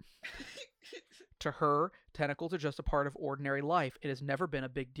wait. To her, tentacles are just a part of ordinary life. It has never been a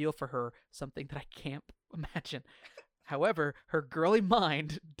big deal for her, something that I can't imagine. However, her girly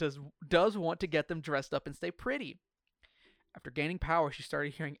mind does want to get them dressed up and stay pretty. After gaining power, she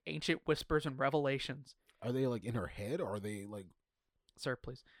started hearing ancient whispers and revelations. Are they like in her head, or are they like... Sir,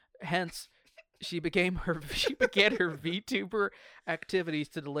 please. Hence, she began her VTuber activities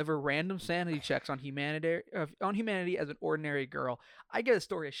to deliver random sanity checks on humanity as an ordinary girl. I get a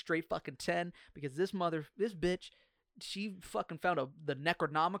story a straight fucking 10 because this bitch, she fucking found the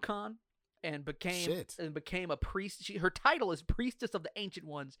Necronomicon and became a priest. Her title is Priestess of the Ancient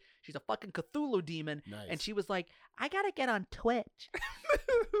Ones. She's a fucking Cthulhu demon. Nice. And she was like, I gotta get on Twitch.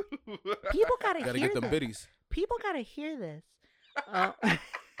 People gotta hear get them biddies. People gotta hear this.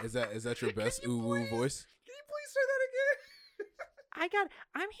 Is that your best ooh voice? Can you please say that again?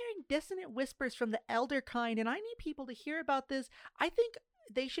 I'm hearing dissonant whispers from the elder kind, and I need people to hear about this. I think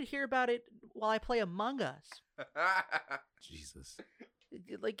they should hear about it while I play Among Us. Jesus.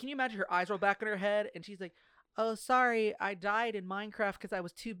 Like, can you imagine her eyes roll back in her head, and she's like, "Oh, sorry, I died in Minecraft because I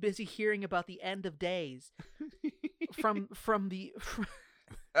was too busy hearing about the end of days." from the.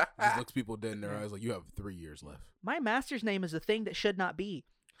 Just looks people dead in their eyes like, you have 3 years left. My master's name is a thing that should not be.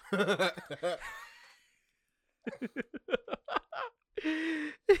 I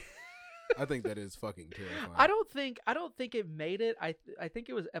think that is fucking terrifying. I don't think it made it. I think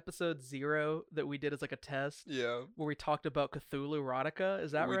it was episode 0 that we did as like a test. Yeah. Where we talked about Cthulhu erotica.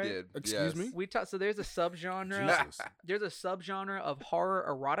 Is that right? We did. Excuse me? We talked. So there's a subgenre. Jesus. There's a subgenre of horror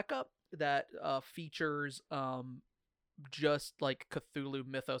erotica that features just like Cthulhu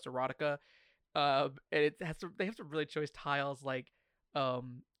mythos erotica. And they have some really choice titles like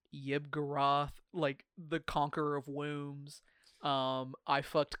Yib-Garoth, like the Conqueror of Wombs. I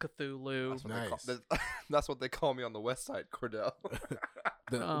fucked Cthulhu. That's what they call me on the West Side, Cordell.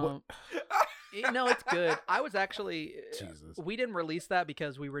 No, it's good. I was actually Jesus. We didn't release that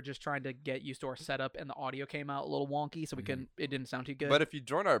because we were just trying to get used to our setup, and the audio came out a little wonky, so it didn't sound too good. But if you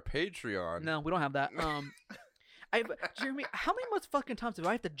join our Patreon, no, we don't have that. Jeremy, how many much fucking times do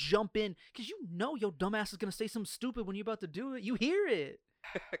I have to jump in? Because you know your dumbass is gonna say something stupid when you're about to do it. You hear it.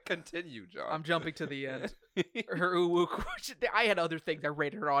 Continue, John. I'm jumping to the end. Her uwu. I had other things I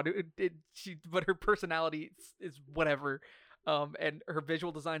rated her on. But her personality is whatever. And her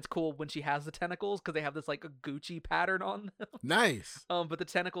visual design's cool when she has the tentacles because they have this like a Gucci pattern on them. Nice. But the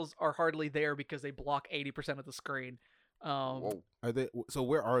tentacles are hardly there because they block 80% of the screen. Whoa. Are they? So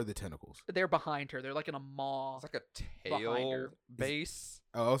where are the tentacles? They're behind her. They're like in a maw. It's like a tail base.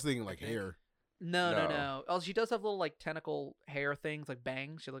 Oh, I was thinking like hair. No. Oh, she does have little like tentacle hair things, like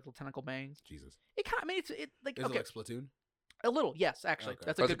bangs. She has like little tentacle bangs. Jesus. It kind of. I mean, it's like Is okay. it like Splatoon? A little, yes, actually. Okay.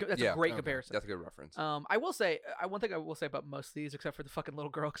 That's a great comparison. That's a good reference. I will say, one thing I will say about most of these, except for the fucking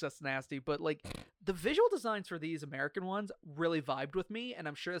little girl, because that's nasty. But like, the visual designs for these American ones really vibed with me, and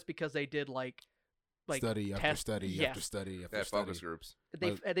I'm sure that's because they did like study after study after study after study. Focus groups.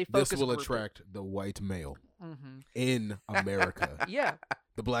 They focus. This will attract the white male in America. Yeah.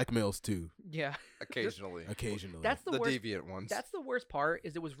 The black males too. Yeah. Occasionally. That's the worst, deviant ones. That's the worst part.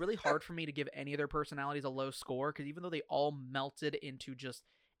 Is it was really hard for me to give any of their personalities a low score because even though they all melted into just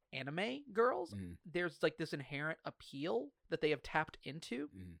anime girls, there's like this inherent appeal that they have tapped into.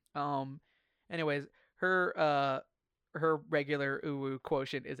 Anyways, her regular uwu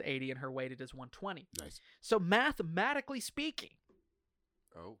quotient is 80 and her weighted is 120. Nice. So mathematically speaking,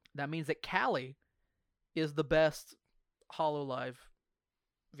 that means that Callie is the best HoloLive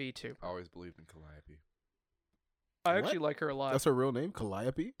V2. I always believed in Calliope. I actually like her a lot. That's her real name,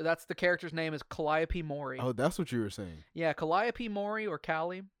 Calliope? That's the character's name is Calliope Mori. Oh, that's what you were saying. Yeah, Calliope Mori or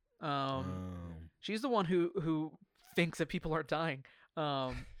Callie. She's the one who thinks that people are dying.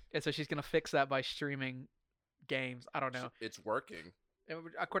 And so she's gonna fix that by streaming games. I don't know. It's working.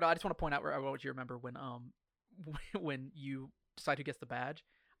 Cordo, I just want to point out what you remember when you decide who gets the badge.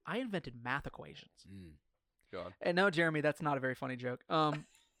 I invented math equations. Go on. And no, Jeremy, that's not a very funny joke. All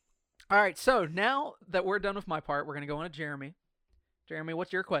right, so now that we're done with my part, we're gonna go on to Jeremy. Jeremy,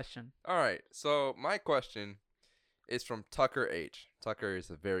 what's your question? All right, so my question is from Tucker H. Tucker is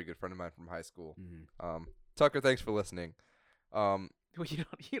a very good friend of mine from high school. Tucker, thanks for listening. Well,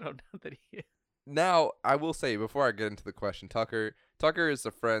 you don't know that he is. Now, I will say before I get into the question, Tucker is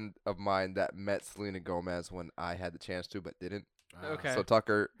a friend of mine that met Selena Gomez when I had the chance to, but didn't. Okay. So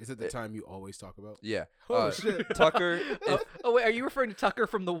Tucker, is it the time you always talk about? Yeah. Oh shit. Tucker. Oh wait, are you referring to Tucker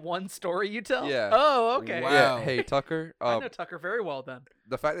from the one story you tell? Yeah. Oh, okay. Wow. Yeah. Hey, Tucker. I know Tucker very well then.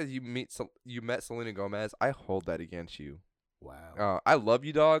 The fact that you met Selena Gomez, I hold that against you. Wow. I love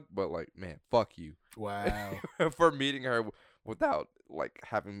you, dog, but like, man, fuck you. Wow. For meeting her without like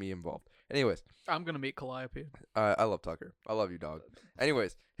having me involved. Anyways, I'm gonna meet Calliope. I love Tucker. I love you, dog.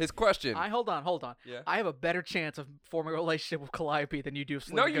 Anyways, his question. Hold on. Yeah. I have a better chance of forming a relationship with Calliope than you do with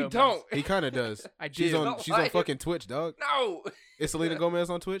Selena No, you Gomez. don't. He kind of does. I do. She's on No, she's on fucking Twitch, dog. No. Is Selena Gomez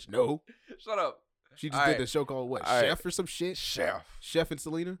on Twitch? No. Shut up. She just All did right. the show called what? All right. Chef or some shit? Chef and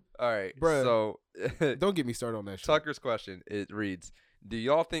Selena? All right, Bruh. So Don't get me started on that shit. Tucker's question, it reads, do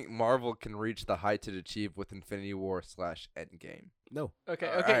y'all think Marvel can reach the heights it achieved with Infinity War / Endgame? No. Okay.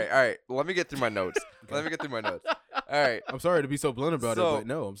 All right. Let me get through my notes. All right. I'm sorry to be so blunt about it, but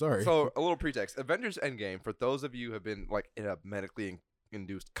no, I'm sorry. So, a little pretext. Avengers Endgame, for those of you who have been like in a medically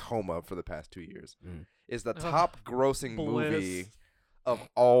induced coma for the past 2 years, is the top grossing movie of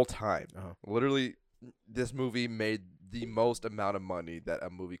all time. Literally, this movie made the most amount of money that a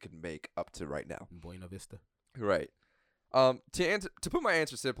movie could make up to right now. Buena Vista. Right. To put my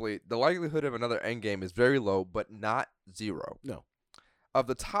answer simply, the likelihood of another Endgame is very low, but not zero. No. Of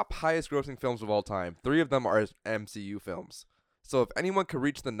the top highest grossing films of all time, 3 of them are MCU films. So if anyone could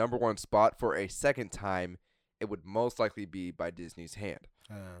reach the #1 spot for a second time, it would most likely be by Disney's hand.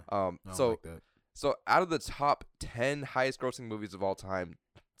 I don't like that. So out of the top 10 highest grossing movies of all time,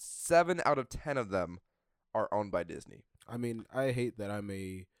 7 out of 10 of them are owned by Disney. I mean, I hate that I'm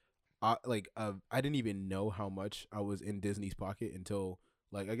I didn't even know how much I was in Disney's pocket until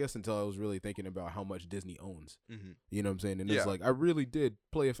I was really thinking about how much Disney owns. Mm-hmm. You know what I'm saying? And Yeah. it's like I really did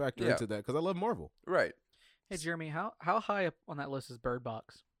play a factor Yeah. into that because I love Marvel. Right. Hey Jeremy, how high up on that list is Bird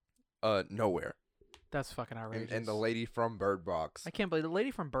Box? Nowhere. That's fucking outrageous. And the lady from Bird Box. I can't believe the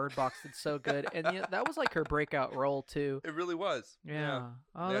lady from Bird Box did so good, and that was like her breakout role too. It really was. Yeah.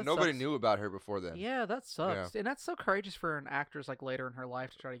 Oh, Yeah, that nobody sucks. knew about her before then. Yeah, that sucks, and that's so courageous for an actress like later in her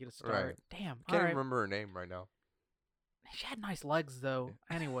life to try to get a start. Right. Damn. Can't all right. remember her name right now. She had nice legs though.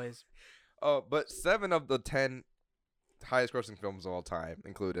 Anyways. But 7 of the 10 highest grossing films of all time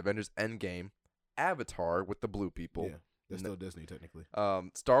include Avengers Endgame, Avatar with the blue people. Yeah, that's still Disney technically.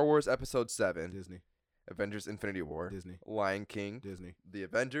 Star Wars Episode 7, Disney, Avengers Infinity War, Disney, Lion King, Disney, The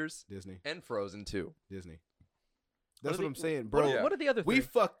Avengers, Disney, and Frozen 2. Disney. That's What are what I'm the- saying, bro. What are the other? We three?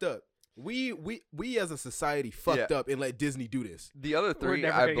 fucked up. We as a society fucked up and let Disney do this. The other We're 3,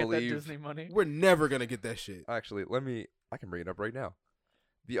 never I gonna get that believe. Disney money. We're never gonna get that shit. Actually, I can bring it up right now.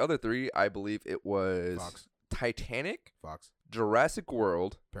 The other 3, I believe it was Fox. Titanic, Fox, Jurassic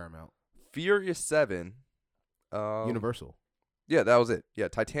World, Paramount, Furious 7. Universal. Yeah, that was it. Yeah,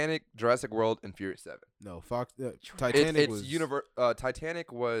 Titanic, Jurassic World, and Furious 7. No, Fox. Titanic was.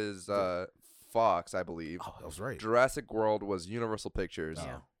 Titanic was Fox, I believe. Oh, that was right. Jurassic World was Universal Pictures.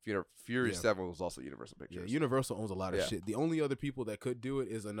 Yeah. Furious Yeah. 7 was also Universal Yeah, Pictures. Universal owns a lot of Yeah. shit. The only other people that could do it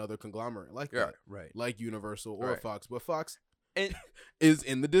is another conglomerate like Yeah, that, right. like Universal or Right. Fox. But Fox And is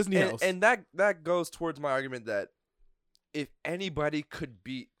in the Disney house. and that goes towards my argument that if anybody could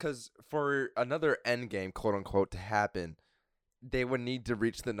beat, because for another Endgame, quote unquote, to happen, they would need to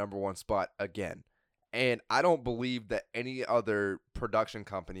reach the #1 spot again. And I don't believe that any other production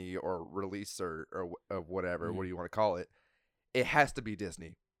company or releaser or whatever, what do you want to call it, it has to be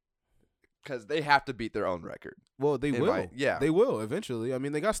Disney. Because they have to beat their own record. Well, they will. Yeah. They will eventually. I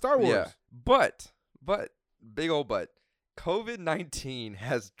mean, they got Star Wars. Yeah. But, big old but, COVID-19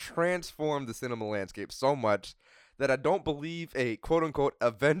 has transformed the cinema landscape so much that I don't believe a quote-unquote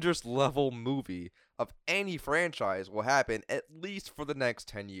Avengers-level movie of any franchise will happen at least for the next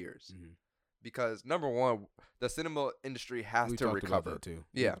 10 years. Mhm. Because, number one, the cinema industry has We to talked recover. about that too.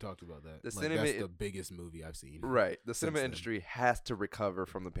 Yeah. We talked about that. The Like, cinema that's i- the biggest movie I've seen. Right. The cinema then. industry has to recover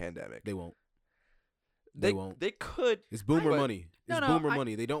from the pandemic. They won't. They won't. They could. It's boomer but- money. No, It's no, boomer I-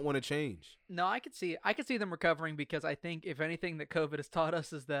 money. They don't want to change. No, I could see them recovering because I think if anything that COVID has taught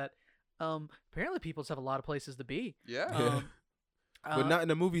us is that apparently people just have a lot of places to be. Yeah. Yeah. But not in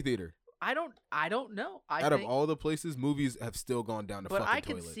a movie theater. I don't know. Out of all the places, movies have still gone down the fucking toilet.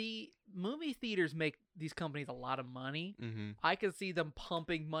 But I can see movie theaters make these companies a lot of money. Mm-hmm. I can see them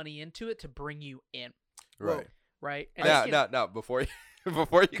pumping money into it to bring you in. Right. Right. And now, before you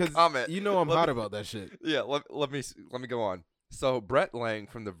comment, you know I'm hot about that shit. Yeah. Let me go on. So Brett Lang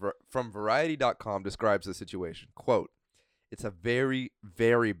from Variety.com describes the situation. Quote, "It's a very,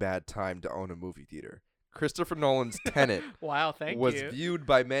 very bad time to own a movie theater. Christopher Nolan's Tenet was viewed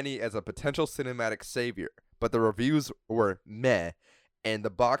by many as a potential cinematic savior, but the reviews were meh, and the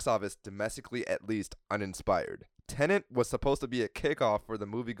box office, domestically at least, uninspired. Tenet was supposed to be a kickoff for the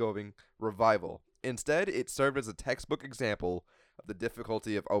movie-going revival. Instead, it served as a textbook example of the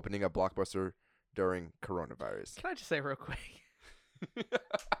difficulty of opening a blockbuster during coronavirus." Can I just say real quick?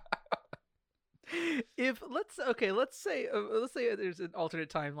 Let's say there's an alternate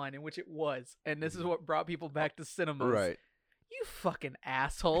timeline in which it was, and this is what brought people back to cinemas. Right. You fucking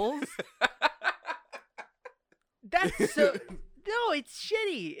assholes. That's so. No, it's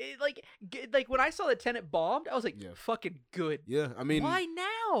shitty. Like when I saw the Tenet bombed, I was like, fucking good. Yeah, I mean, why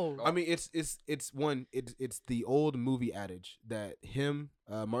now? I mean, it's the old movie adage that him,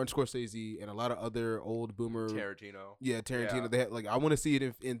 Martin Scorsese, and a lot of other old boomer Tarantino. Yeah, Tarantino. Yeah. They had, like, I want to see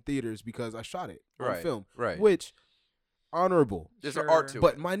it in theaters because I shot it on film. Right. Which, honorable. There's an art to it.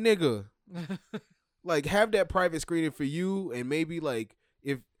 But my nigga, like, have that private screening for you, and maybe like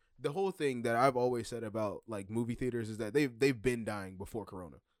if. The whole thing that I've always said about like movie theaters is that they've been dying before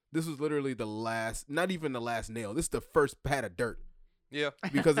Corona. This was literally the last, not even the last nail. This is the first pat of dirt. Yeah.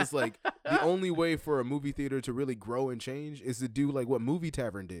 Because it's like the only way for a movie theater to really grow and change is to do like what Movie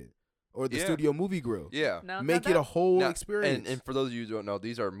Tavern did or the Studio Movie Grill. Yeah. Make it a whole experience. And for those of you who don't know,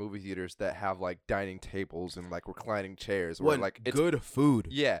 these are movie theaters that have like dining tables and like reclining chairs. Where like it's good food.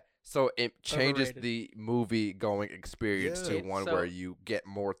 Yeah. So it changes the movie-going experience to one where you get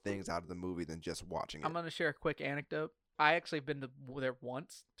more things out of the movie than just watching it. I'm going to share a quick anecdote. I actually been there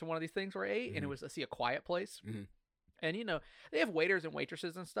once to one of these things where I ate, and it was A Quiet Place. Mm-hmm. And, you know, they have waiters and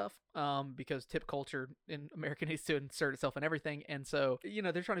waitresses and stuff because tip culture in America needs to insert itself in everything. And so, you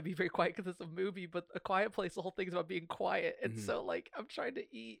know, they're trying to be very quiet because it's a movie, but A Quiet Place, the whole thing is about being quiet. And so, like, I'm trying to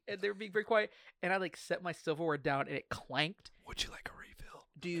eat, and they're being very quiet. And I, like, set my silverware down, and it clanked. Would you like a refill?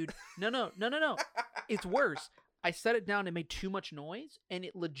 Dude, no. It's worse. I set it down and made too much noise, and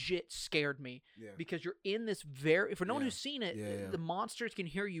it legit scared me. Yeah. Because you're in this for no one who's seen it, the monsters can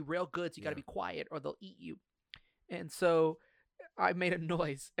hear you real good, so you got to be quiet or they'll eat you. And so I made a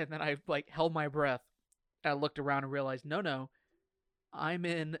noise, and then I like held my breath. And I looked around and realized, no, I'm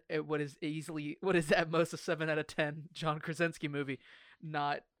in what is at most a 7 out of 10 John Krasinski movie,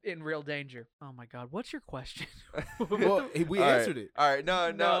 not in real danger. Oh my God, what's your question? Well, we answered it. All right,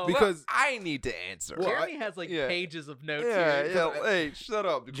 no, because I need to answer. Well, Jeremy has like pages of notes. Yeah. Hey, shut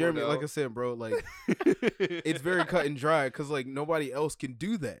up, Jeremy. Like I said, bro, like it's very cut and dry because like nobody else can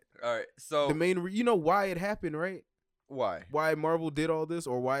do that. All right, so the main, you know why it happened, right? Why? Why Marvel did all this,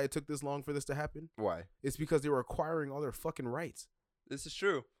 or why it took this long for this to happen? Why? It's because they were acquiring all their fucking rights. This is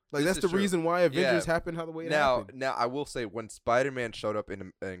true. Like that's the reason why Avengers happened how the way it happened. Now I will say when Spider-Man showed up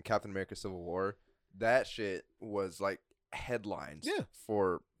in Captain America: Civil War, that shit was like headlines.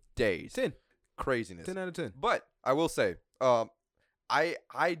 For days. 10. Craziness. 10 out of 10. But I will say,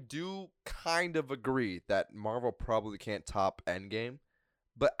 I do kind of agree that Marvel probably can't top Endgame,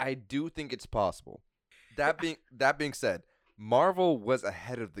 but I do think it's possible. That being said, Marvel was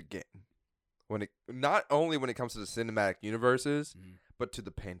ahead of the game not only when it comes to the cinematic universes, but to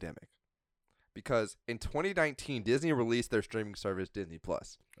the pandemic. Because in 2019, Disney released their streaming service, Disney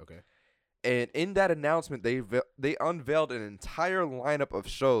Plus. Okay. And in that announcement, they unveiled an entire lineup of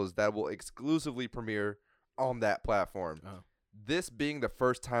shows that will exclusively premiere on that platform. Oh. This being the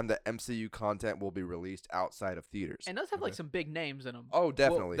first time that MCU content will be released outside of theaters. And those have like some big names in them. Oh,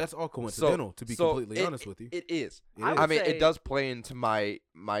 definitely. Well, that's all coincidental, to be completely honest with you. It is. I mean, it does play into my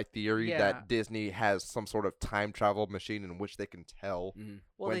theory that Disney has some sort of time travel machine in which they can tell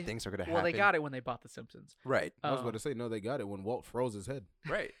when things are going to happen. Well, they got it when they bought The Simpsons. Right. I was about to say, no, they got it when Walt froze his head.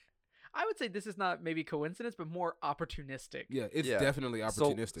 Right. I would say this is not maybe coincidence, but more opportunistic. Yeah, it's definitely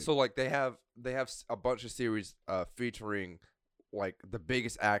opportunistic. So like they have a bunch of series featuring like the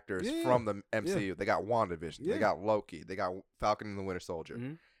biggest actors from the MCU. Yeah. They got WandaVision. They got Loki. They got Falcon and the Winter Soldier.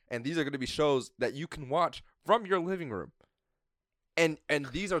 And these are going to be shows that you can watch from your living room. And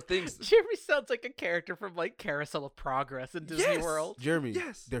these are things. Jeremy sounds like a character from like Carousel of Progress in Disney World. Jeremy,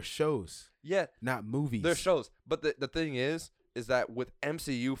 they're shows. Yeah. Not movies. They're shows. But the thing is that with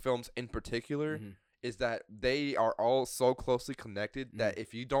MCU films in particular, is that they are all so closely connected that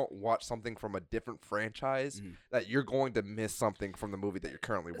if you don't watch something from a different franchise, that you're going to miss something from the movie that you're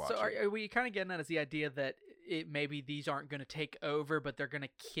currently watching. So are we kind of getting at is the idea that maybe these aren't going to take over, but they're going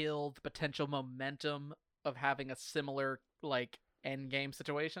to kill the potential momentum of having a similar like Endgame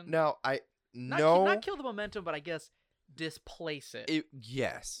situation? No, not kill the momentum, but I guess displace it.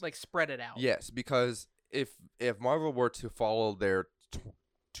 Yes, like spread it out. Yes, because if Marvel were to follow their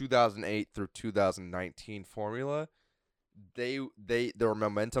 2008 through 2019 formula, their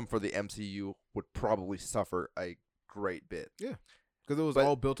momentum for the MCU would probably suffer a great bit. Yeah, because it was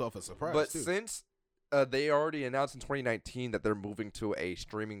all built off a surprise. But since they already announced in 2019 that they're moving to a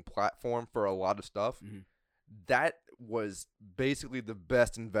streaming platform for a lot of stuff, that was basically the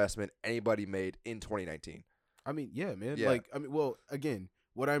best investment anybody made in 2019. I mean, yeah, man. Yeah. Like, I mean, well, again,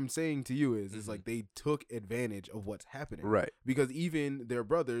 what I'm saying to you is like they took advantage of what's happening. Right. Because even their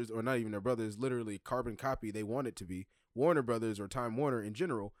brothers, or not even their brothers, literally carbon copy they want it to be, Warner Brothers or Time Warner in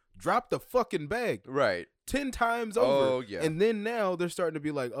general, dropped the fucking bag. Right. 10 times over. Oh, yeah. And then now they're starting to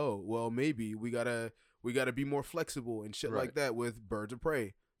be like, oh, well, maybe we gotta be more flexible and shit like that with Birds of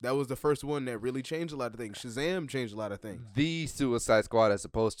Prey. That was the first one that really changed a lot of things. Shazam changed a lot of things. The Suicide Squad as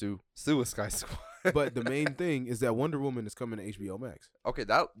opposed to Suicide Squad. But the main thing is that Wonder Woman is coming to HBO Max. Okay,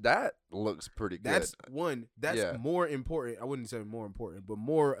 that looks pretty good. That's more important. I wouldn't say more important, but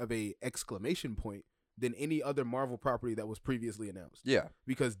more of a exclamation point than any other Marvel property that was previously announced. Yeah.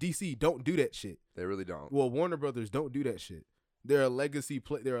 Because DC don't do that shit. They really don't. Well, Warner Brothers don't do that shit. They're a legacy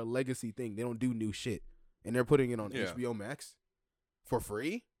they're a legacy thing. They don't do new shit. And they're putting it on HBO Max for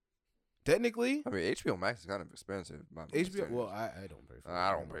free? Technically, I mean, HBO Max is kind of expensive. HBO, well, I don't pay for it.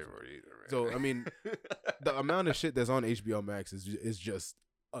 I don't pay for it either. Man. So, I mean, the amount of shit that's on HBO Max is just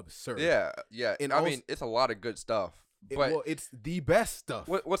absurd. Yeah. And I mean, it's a lot of good stuff. But it's the best stuff.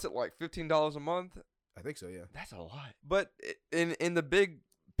 What's it like? $15 a month? I think so. Yeah, that's a lot. But in the big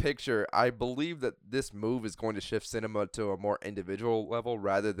picture, I believe that this move is going to shift cinema to a more individual level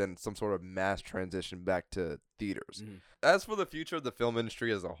rather than some sort of mass transition back to theaters. As for the future of the film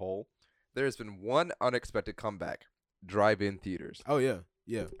industry as a whole, there has been one unexpected comeback: drive-in theaters. Oh yeah.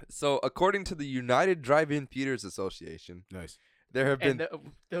 So according to the United Drive-In Theaters Association, nice. There have been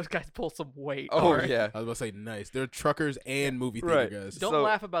those guys pull some weight. Oh yeah, I was about to say nice. They're truckers and movie theater guys. Don't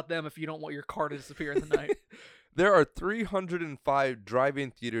laugh about them if you don't want your car to disappear in the night. There are 305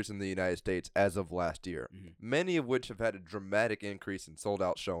 drive-in theaters in the United States as of last year, many of which have had a dramatic increase in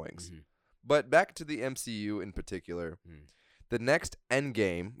sold-out showings. But back to the MCU in particular, the next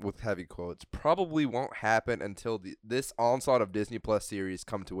Endgame, with heavy quotes, probably won't happen until this onslaught of Disney Plus series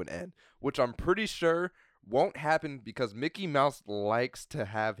come to an end, which I'm pretty sure won't happen because Mickey Mouse likes to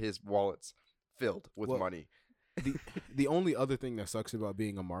have his wallets filled with money. The only other thing that sucks about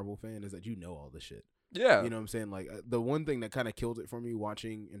being a Marvel fan is that you know all this shit. Yeah. You know what I'm saying? Like, the one thing that kind of killed it for me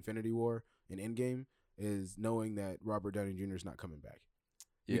watching Infinity War and Endgame is knowing that Robert Downey Jr. is not coming back.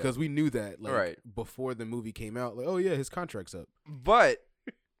 Yeah. Because we knew that before the movie came out, like, oh yeah, his contract's up. But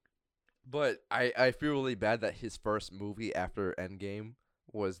I feel really bad that his first movie after Endgame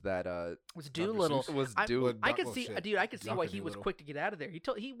was Doolittle. I could see, shit. dude. I could see why he Doolittle. was quick to get out of there.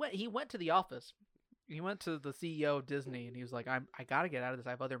 He went to the office. He went to the CEO of Disney and he was like, I gotta get out of this.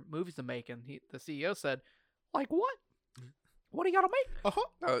 I have other movies to make. And the CEO said, like what? What do you gotta make?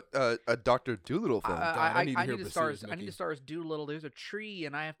 A Dr. Doolittle film. I need to star as Doolittle. There's a tree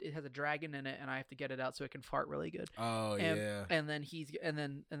and it has a dragon in it and I have to get it out so it can fart really good. Oh yeah. And then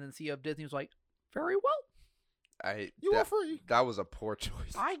CEO of Disney was like, very well. You are free. That was a poor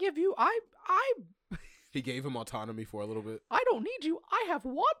choice. He gave him autonomy for a little bit. I don't need you. I have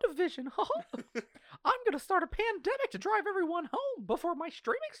WandaVision. I'm going to start a pandemic to drive everyone home before my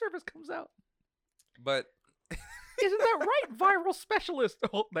streaming service comes out. But isn't that right, viral specialist?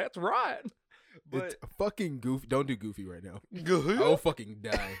 Oh, that's right. But it's fucking goofy. Don't do goofy right now. Goofy? I'll fucking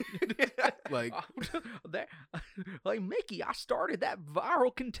die. like Mickey, I started that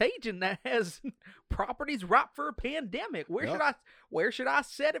viral contagion that has properties ripe for a pandemic. Where should I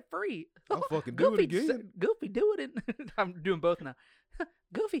set it free? I'll fucking do it again. Goofy, do it in. I'm doing both now.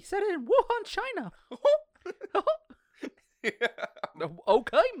 Goofy, set it in Wuhan, China.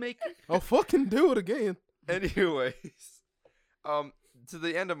 Okay, Mickey. I'll fucking do it again. Anyways, to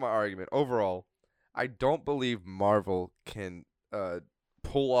the end of my argument, overall, I don't believe Marvel can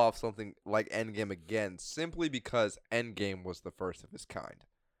pull off something like Endgame again simply because Endgame was the first of its kind.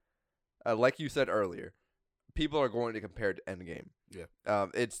 Like you said earlier, people are going to compare it to Endgame. Yeah.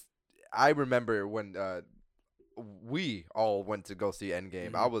 I remember when we all went to go see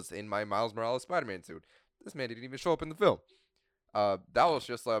Endgame. I was in my Miles Morales Spider-Man suit. This man didn't even show up in the film. That was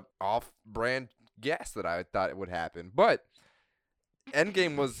just a off-brand guess that I thought it would happen, but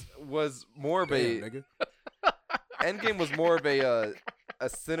Endgame was more of a Endgame was more of a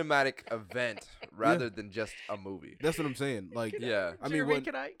cinematic event rather than just a movie. That's what I'm saying. Like, I mean, Jeremy,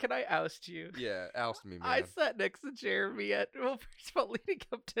 can I oust you? Yeah, oust me, man. I sat next to Jeremy first of all, leading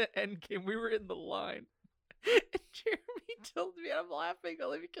up to Endgame, we were in the line. And Jeremy told me, I'm laughing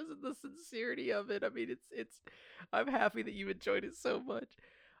only because of the sincerity of it. I mean, it's I'm happy that you enjoyed it so much.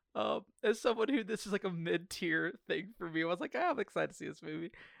 As someone who this is like a mid-tier thing for me, I was like, I'm excited to see this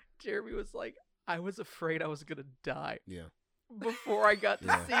movie. Jeremy was like, I was afraid I was gonna die. Yeah. Before I got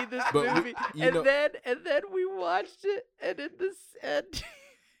to see this movie, and then we watched it, and in this end.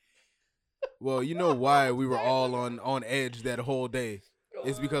 Well, you know why we were all on edge that whole day.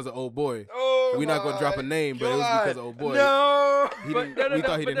 It's because of old boy. We're not gonna drop a name, but it was because of old boy. No, we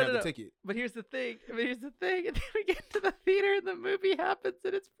thought he didn't have the ticket. But here's the thing. And then we get to the theater, and the movie happens,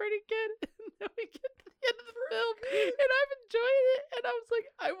 and it's pretty good. And then we get to the end of the film, and I'm enjoying it. And I was like,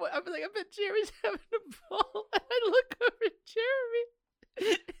 I bet Jeremy's having a ball. And I look over at Jeremy,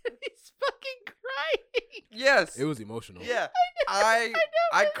 and he's fucking crying. Yes, it was emotional. Yeah,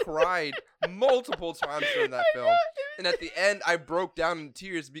 I cried multiple times during that film, and at the end, I broke down in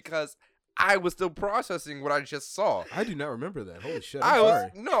tears because I was still processing what I just saw. I do not remember that. Holy shit! I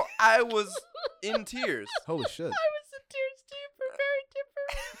sorry. was in tears. Holy shit! I was in tears too for very different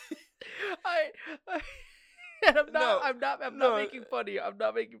reasons. And I'm not making funny. I'm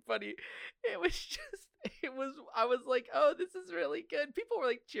not making funny. I was like, oh, this is really good. People were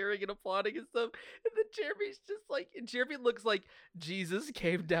like cheering and applauding and stuff. And then Jeremy's just like, Jeremy looks like Jesus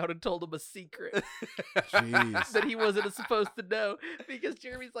came down and told him a secret Jeez. that he wasn't supposed to know, because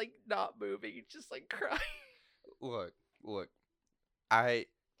Jeremy's like not moving. He's just like crying. Look, I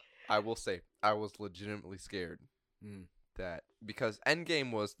will say I was legitimately scared. That because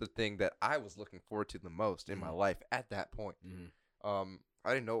Endgame was the thing that I was looking forward to the most in my life at that point.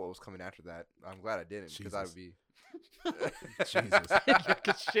 I didn't know what was coming after that. I'm glad I didn't, because I would be Jesus.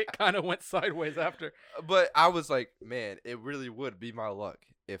 Because shit kind of went sideways after. But I was like, man, it really would be my luck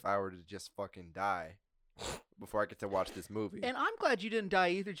if I were to just fucking die before I get to watch this movie. And I'm glad you didn't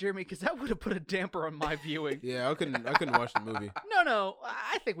die either, Jeremy, because that would have put a damper on my viewing. Yeah, I couldn't watch the movie. No,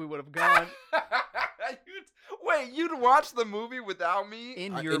 I think we would have gone. Wait, you'd watch the movie without me?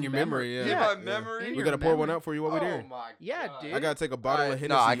 In your memory, yeah. In my memory? We gotta pour one out for you while we're there. Oh my God. Yeah, dude. I gotta take a bottle of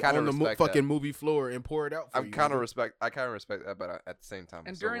Hennessy on the fucking movie floor and pour it out for you. I kind of respect that, but at the same time,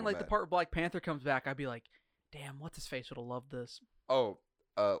 and during like the part where Black Panther comes back, I'd be like, damn, what's his face would have loved this. Oh,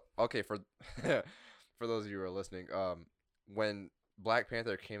 okay, for those of you who are listening, when Black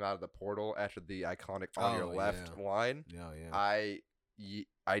Panther came out of the portal after the iconic "On Your Left" line, I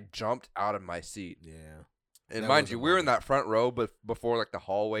jumped out of my seat. Yeah. And mind you, we were in that front row, but before like the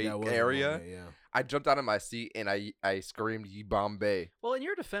hallway area. Moment, yeah. I jumped out of my seat and I screamed "Ye Bombay." Well, in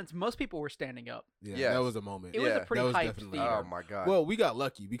your defense, most people were standing up. Yeah, that was a moment. It was a pretty hyped theater. Oh my God. Well, we got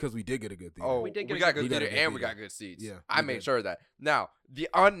lucky because we did get a good theater. Oh, we got good theater and we got good seats. Yeah, I made sure of that. Now, the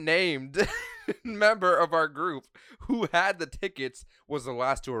unnamed member of our group who had the tickets was the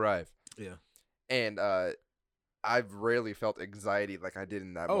last to arrive. Yeah. And I've rarely felt anxiety like I did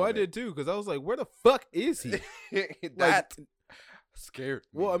in that moment. Oh, I did too, because I was like, where the fuck is he? That scared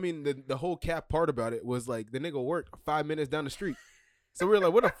me. Well, I mean, the whole cap part about it was like the nigga worked 5 minutes down the street. So we were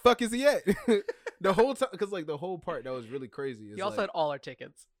like, where the fuck is he at? The whole time, because like the whole part that was really crazy. You also had all our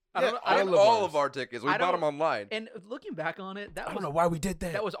tickets. All of our tickets. We bought them online. And looking back on it, I don't know why we did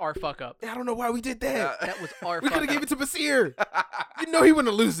that. That was our fuck up. I don't know why we did that. That was our we fuck up. We could have gave it to Basir. You know he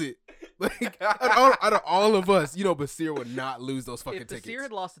wouldn't lose it. Like out of all of us, you know Basir would not lose those fucking tickets. If Basir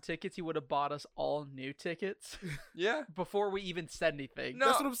had lost the tickets, he would have bought us all new tickets. Yeah. Before we even said anything. No.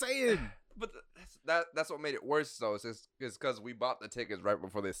 That's what I'm saying. But that's what made it worse, though. Is because we bought the tickets right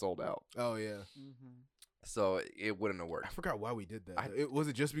before they sold out. Oh yeah. Mm-hmm. So it wouldn't have worked. I forgot why we did that. Was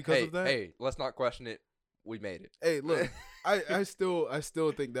it just because of that? Hey, let's not question it. We made it. Hey, look, I still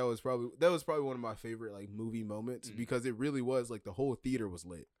think that was probably one of my favorite like movie moments because it really was like the whole theater was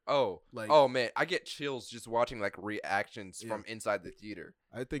lit. Oh, like, oh man, I get chills just watching like reactions from inside the theater.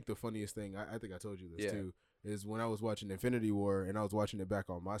 I think the funniest thing, I think I told you this too, is when I was watching Infinity War and I was watching it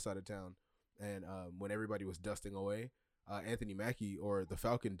back on my side of town, and when everybody was dusting away, Anthony Mackie or the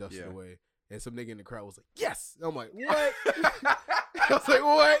Falcon dusted away. And some nigga in the crowd was like, yes. And I'm like, what? I was like,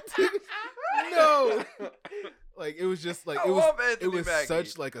 what? No. Like, it was just like, it was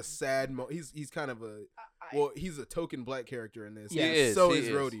such like a sad moment. He's kind of he's a token black character in this. Yeah, so is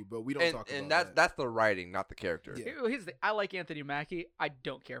Rhodey, but we don't talk about that. And that's the writing, not the character. Yeah. Here's the thing. I like Anthony Mackie. I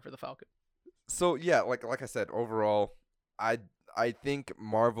don't care for the Falcon. So, yeah, like I said, overall, I think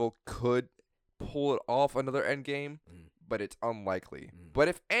Marvel could pull it off another Endgame, but it's unlikely. But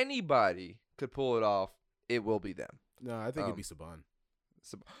if anybody could pull it off, it will be them. No, I think it'd be Saban.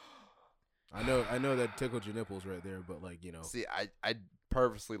 I know that tickled your nipples right there, but like, you know. See, I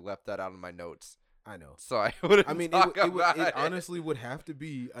purposely left that out of my notes. I know. So I wouldn't. I mean, it honestly would have to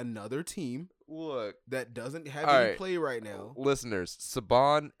be another team. Look, that doesn't have any play right now. Listeners,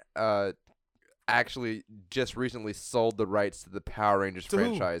 Saban actually just recently sold the rights to the Power Rangers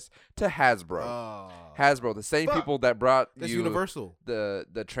franchise to Hasbro. Hasbro, the same people that brought you Universal.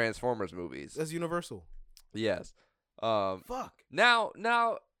 the Transformers movies. That's Universal. Yes. Fuck. Now.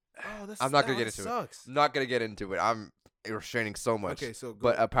 I'm not gonna get into it. I'm not gonna get into it. I'm restraining so much. Okay, so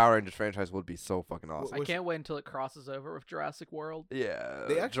but a Power Rangers franchise would be so fucking awesome. I can't wait until it crosses over with Jurassic World.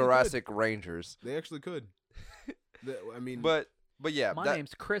 Yeah, Jurassic Rangers. They actually could. I mean, but yeah. My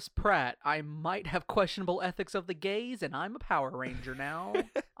name's Chris Pratt. I might have questionable ethics of the gays, and I'm a Power Ranger now.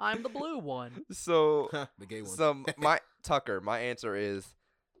 I'm the blue one. So the gay one. So my answer is,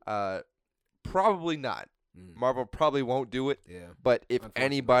 probably not. Marvel probably won't do it. Yeah. But if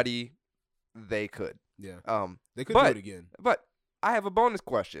anybody, they could. Yeah. They could do it again. But I have a bonus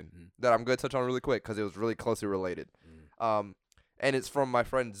question that I'm going to touch on really quick because it was really closely related. And it's from my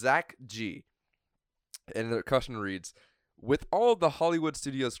friend Zach G. And the question reads, with all the Hollywood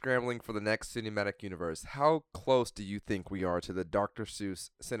studios scrambling for the next cinematic universe, how close do you think we are to the Dr. Seuss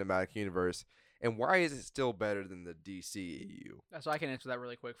cinematic universe? And why is it still better than the DCEU? So I can answer that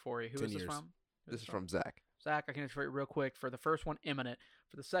really quick for you. Who is this from? This is from Zach. Zach, I can answer it real quick. For the first one, imminent.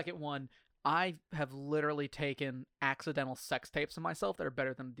 For the second one, I have literally taken accidental sex tapes of myself that are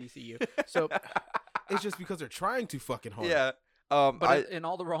better than the DCU. So it's just because they're trying too fucking hard. Yeah. But in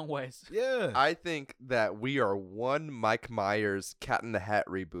all the wrong ways. Yeah. I think that we are one Mike Myers Cat in the Hat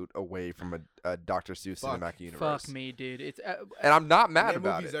reboot away from a Dr. Seuss cinematic universe. Fuck me, dude. It's and I'm not mad about it.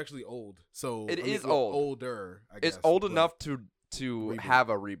 That movie's actually old. So it is old. Older, I guess. It's old enough to have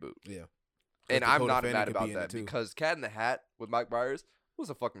a reboot. Yeah. And I'm not mad about that because Cat in the Hat with Mike Myers was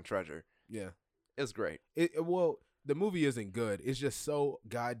a fucking treasure. Yeah. It was great. Well, the movie isn't good. It's just so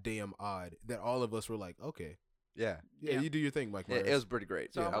goddamn odd that all of us were like, okay. Yeah. Yeah, you do your thing, Mike Myers. It was pretty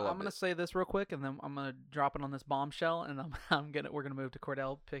great. So I'm going to say this real quick, and then I'm going to drop it on this bombshell, and we're going to move to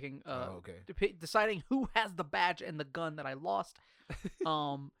Cordell picking, deciding who has the badge and the gun that I lost.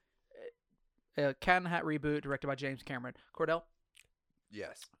 Cat in the Hat reboot directed by James Cameron. Cordell?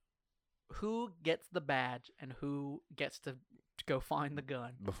 Yes. Who gets the badge and who gets to go find the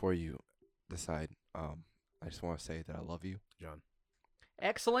gun? Before you decide, I just want to say that I love you, John.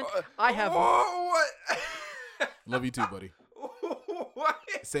 Excellent. I have. What? Love you too, buddy. What?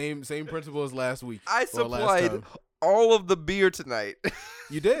 Same principle as last week. I supplied all of the beer tonight.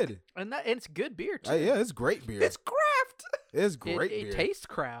 You did, and it's good beer too. Yeah, it's great beer. It's craft. It's great beer. It tastes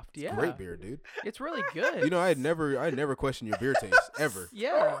craft. Yeah, it's great beer, dude. It's really good. You know, I never questioned your beer taste ever.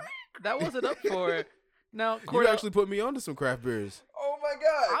 Yeah, that wasn't up for it. Now, you actually put me onto some craft beers. Oh my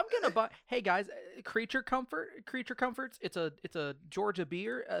god! I'm gonna buy. Hey guys, Creature Comforts. It's a Georgia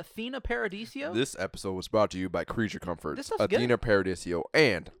beer, Athena Paradiso. This episode was brought to you by Creature Comforts, good. Athena Paradiso,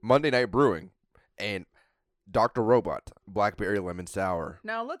 and Monday Night Brewing, and Dr. Robot Blackberry Lemon Sour.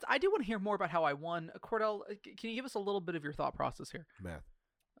 Now I do want to hear more about how I won. Cordell, can you give us a little bit of your thought process here? Math.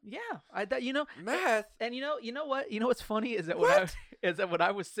 Yeah, math. And you know what? You know what's funny is that when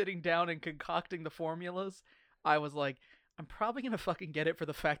I was sitting down and concocting the formulas, I was like, I'm probably gonna fucking get it for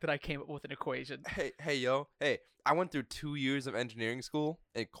the fact that I came up with an equation. Hey, I went through 2 years of engineering school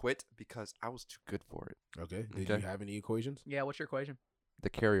and quit because I was too good for it. Okay. Did you have any equations? Yeah. What's your equation? The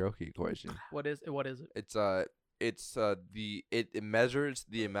karaoke equation. What is it? It measures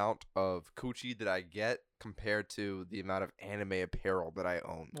the amount of coochie that I get compared to the amount of anime apparel that I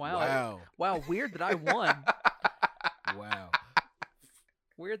own. Wow. Weird that I won. Wow.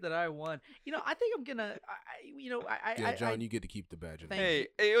 Weird that I won. I think I'm gonna. John, you get to keep the badge. Hey,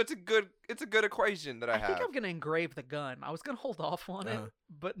 it's a good equation that I have. I think I'm gonna engrave the gun. I was gonna hold off on it,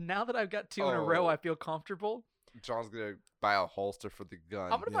 but now that I've got 2 in a row, I feel comfortable. John's gonna buy a holster for the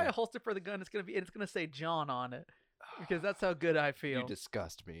gun. I'm gonna buy a holster for the gun. It's gonna say John on it because that's how good I feel. You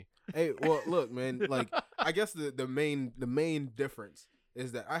disgust me. Hey, well, look, man. Like, I guess the main difference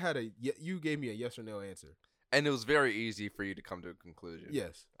is that you gave me a yes or no answer. And it was very easy for you to come to a conclusion.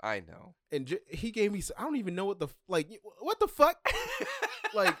 Yes. I know. And he gave me, I don't even know what the fuck?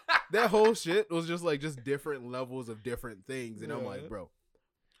 Like, that whole shit was just different levels of different things. And I'm like, bro,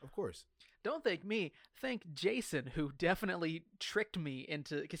 of course. Don't thank me. Thank Jason, who definitely tricked me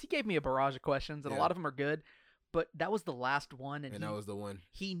into, because he gave me a barrage of questions, and a lot of them are good. But that was the last one. And that was the one.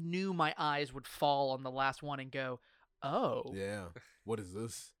 He knew my eyes would fall on the last one and go, oh. Yeah. What is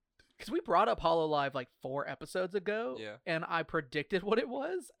this? because we brought up HoloLive like 4 episodes ago, and I predicted what it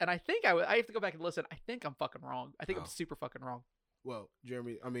was, and I think I have to go back and listen. I think I'm fucking wrong. I think I'm super fucking wrong. Well,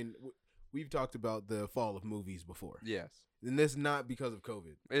 Jeremy, I mean, we've talked about the fall of movies before. Yes. And that's not because of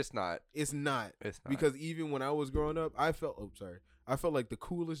COVID. It's not. It's not. Because even when I was growing up, I felt like the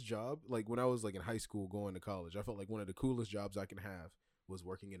coolest job, like when I was like in high school going to college, I felt like one of the coolest jobs I can have was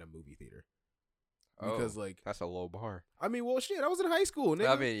working in a movie theater. Because like that's a low bar. I mean, well, shit, I was in high school,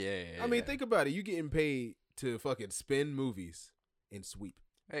 nigga. I mean, yeah. I mean, think about it. You getting paid to fucking spin movies and sweep.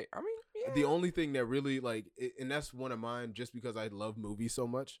 Hey, I mean, yeah. The only thing that really like, and that's one of mine, just because I love movies so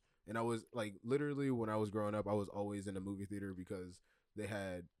much. And I was like, literally, when I was growing up, I was always in a movie theater because they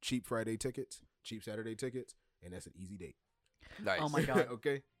had cheap Friday tickets, cheap Saturday tickets, and that's an easy date. Nice. Oh my god.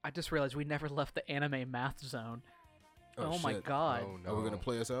 Okay. I just realized we never left the anime math zone. Oh my god. Oh, no. Are we gonna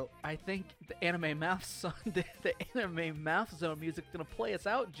play us out? I think the anime math zone, the anime math zone music's gonna play us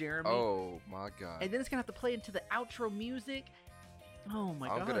out, Jeremy. Oh my god. And then it's gonna have to play into the outro music. Oh my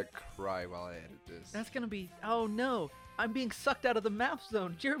god. I'm gonna cry while I edit this. That's gonna be. Oh no. I'm being sucked out of the math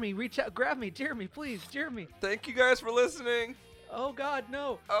zone. Jeremy, reach out, grab me. Jeremy, please, Jeremy. Thank you guys for listening. Oh God,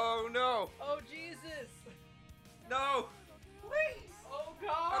 no. Oh no. Oh Jesus. No. Please. Oh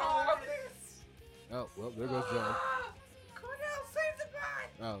God. I don't want this. Oh well, there goes John. Cornell, save the pod.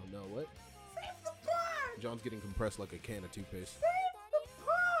 Oh no, what? Save the pod. John's getting compressed like a can of toothpaste. Save the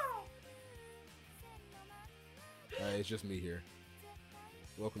pod. It's just me here.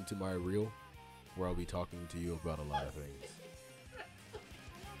 Welcome to my reel, where I'll be talking to you about a lot of things.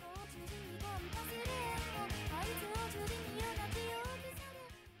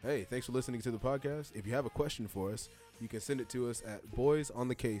 Hey, thanks for listening to the podcast. If you have a question for us, you can send it to us at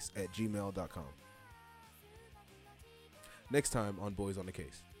boysonthecase@gmail.com. Next time on Boys on the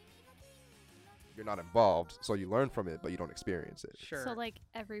Case. You're not involved, so you learn from it, but you don't experience it. Sure. So like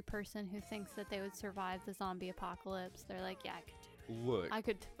every person who thinks that they would survive the zombie apocalypse, they're like, yeah, I could do it. Look, I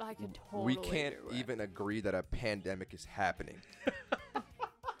could totally. we can't do it. even agree that a pandemic is happening.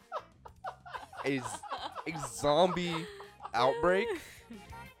 a zombie outbreak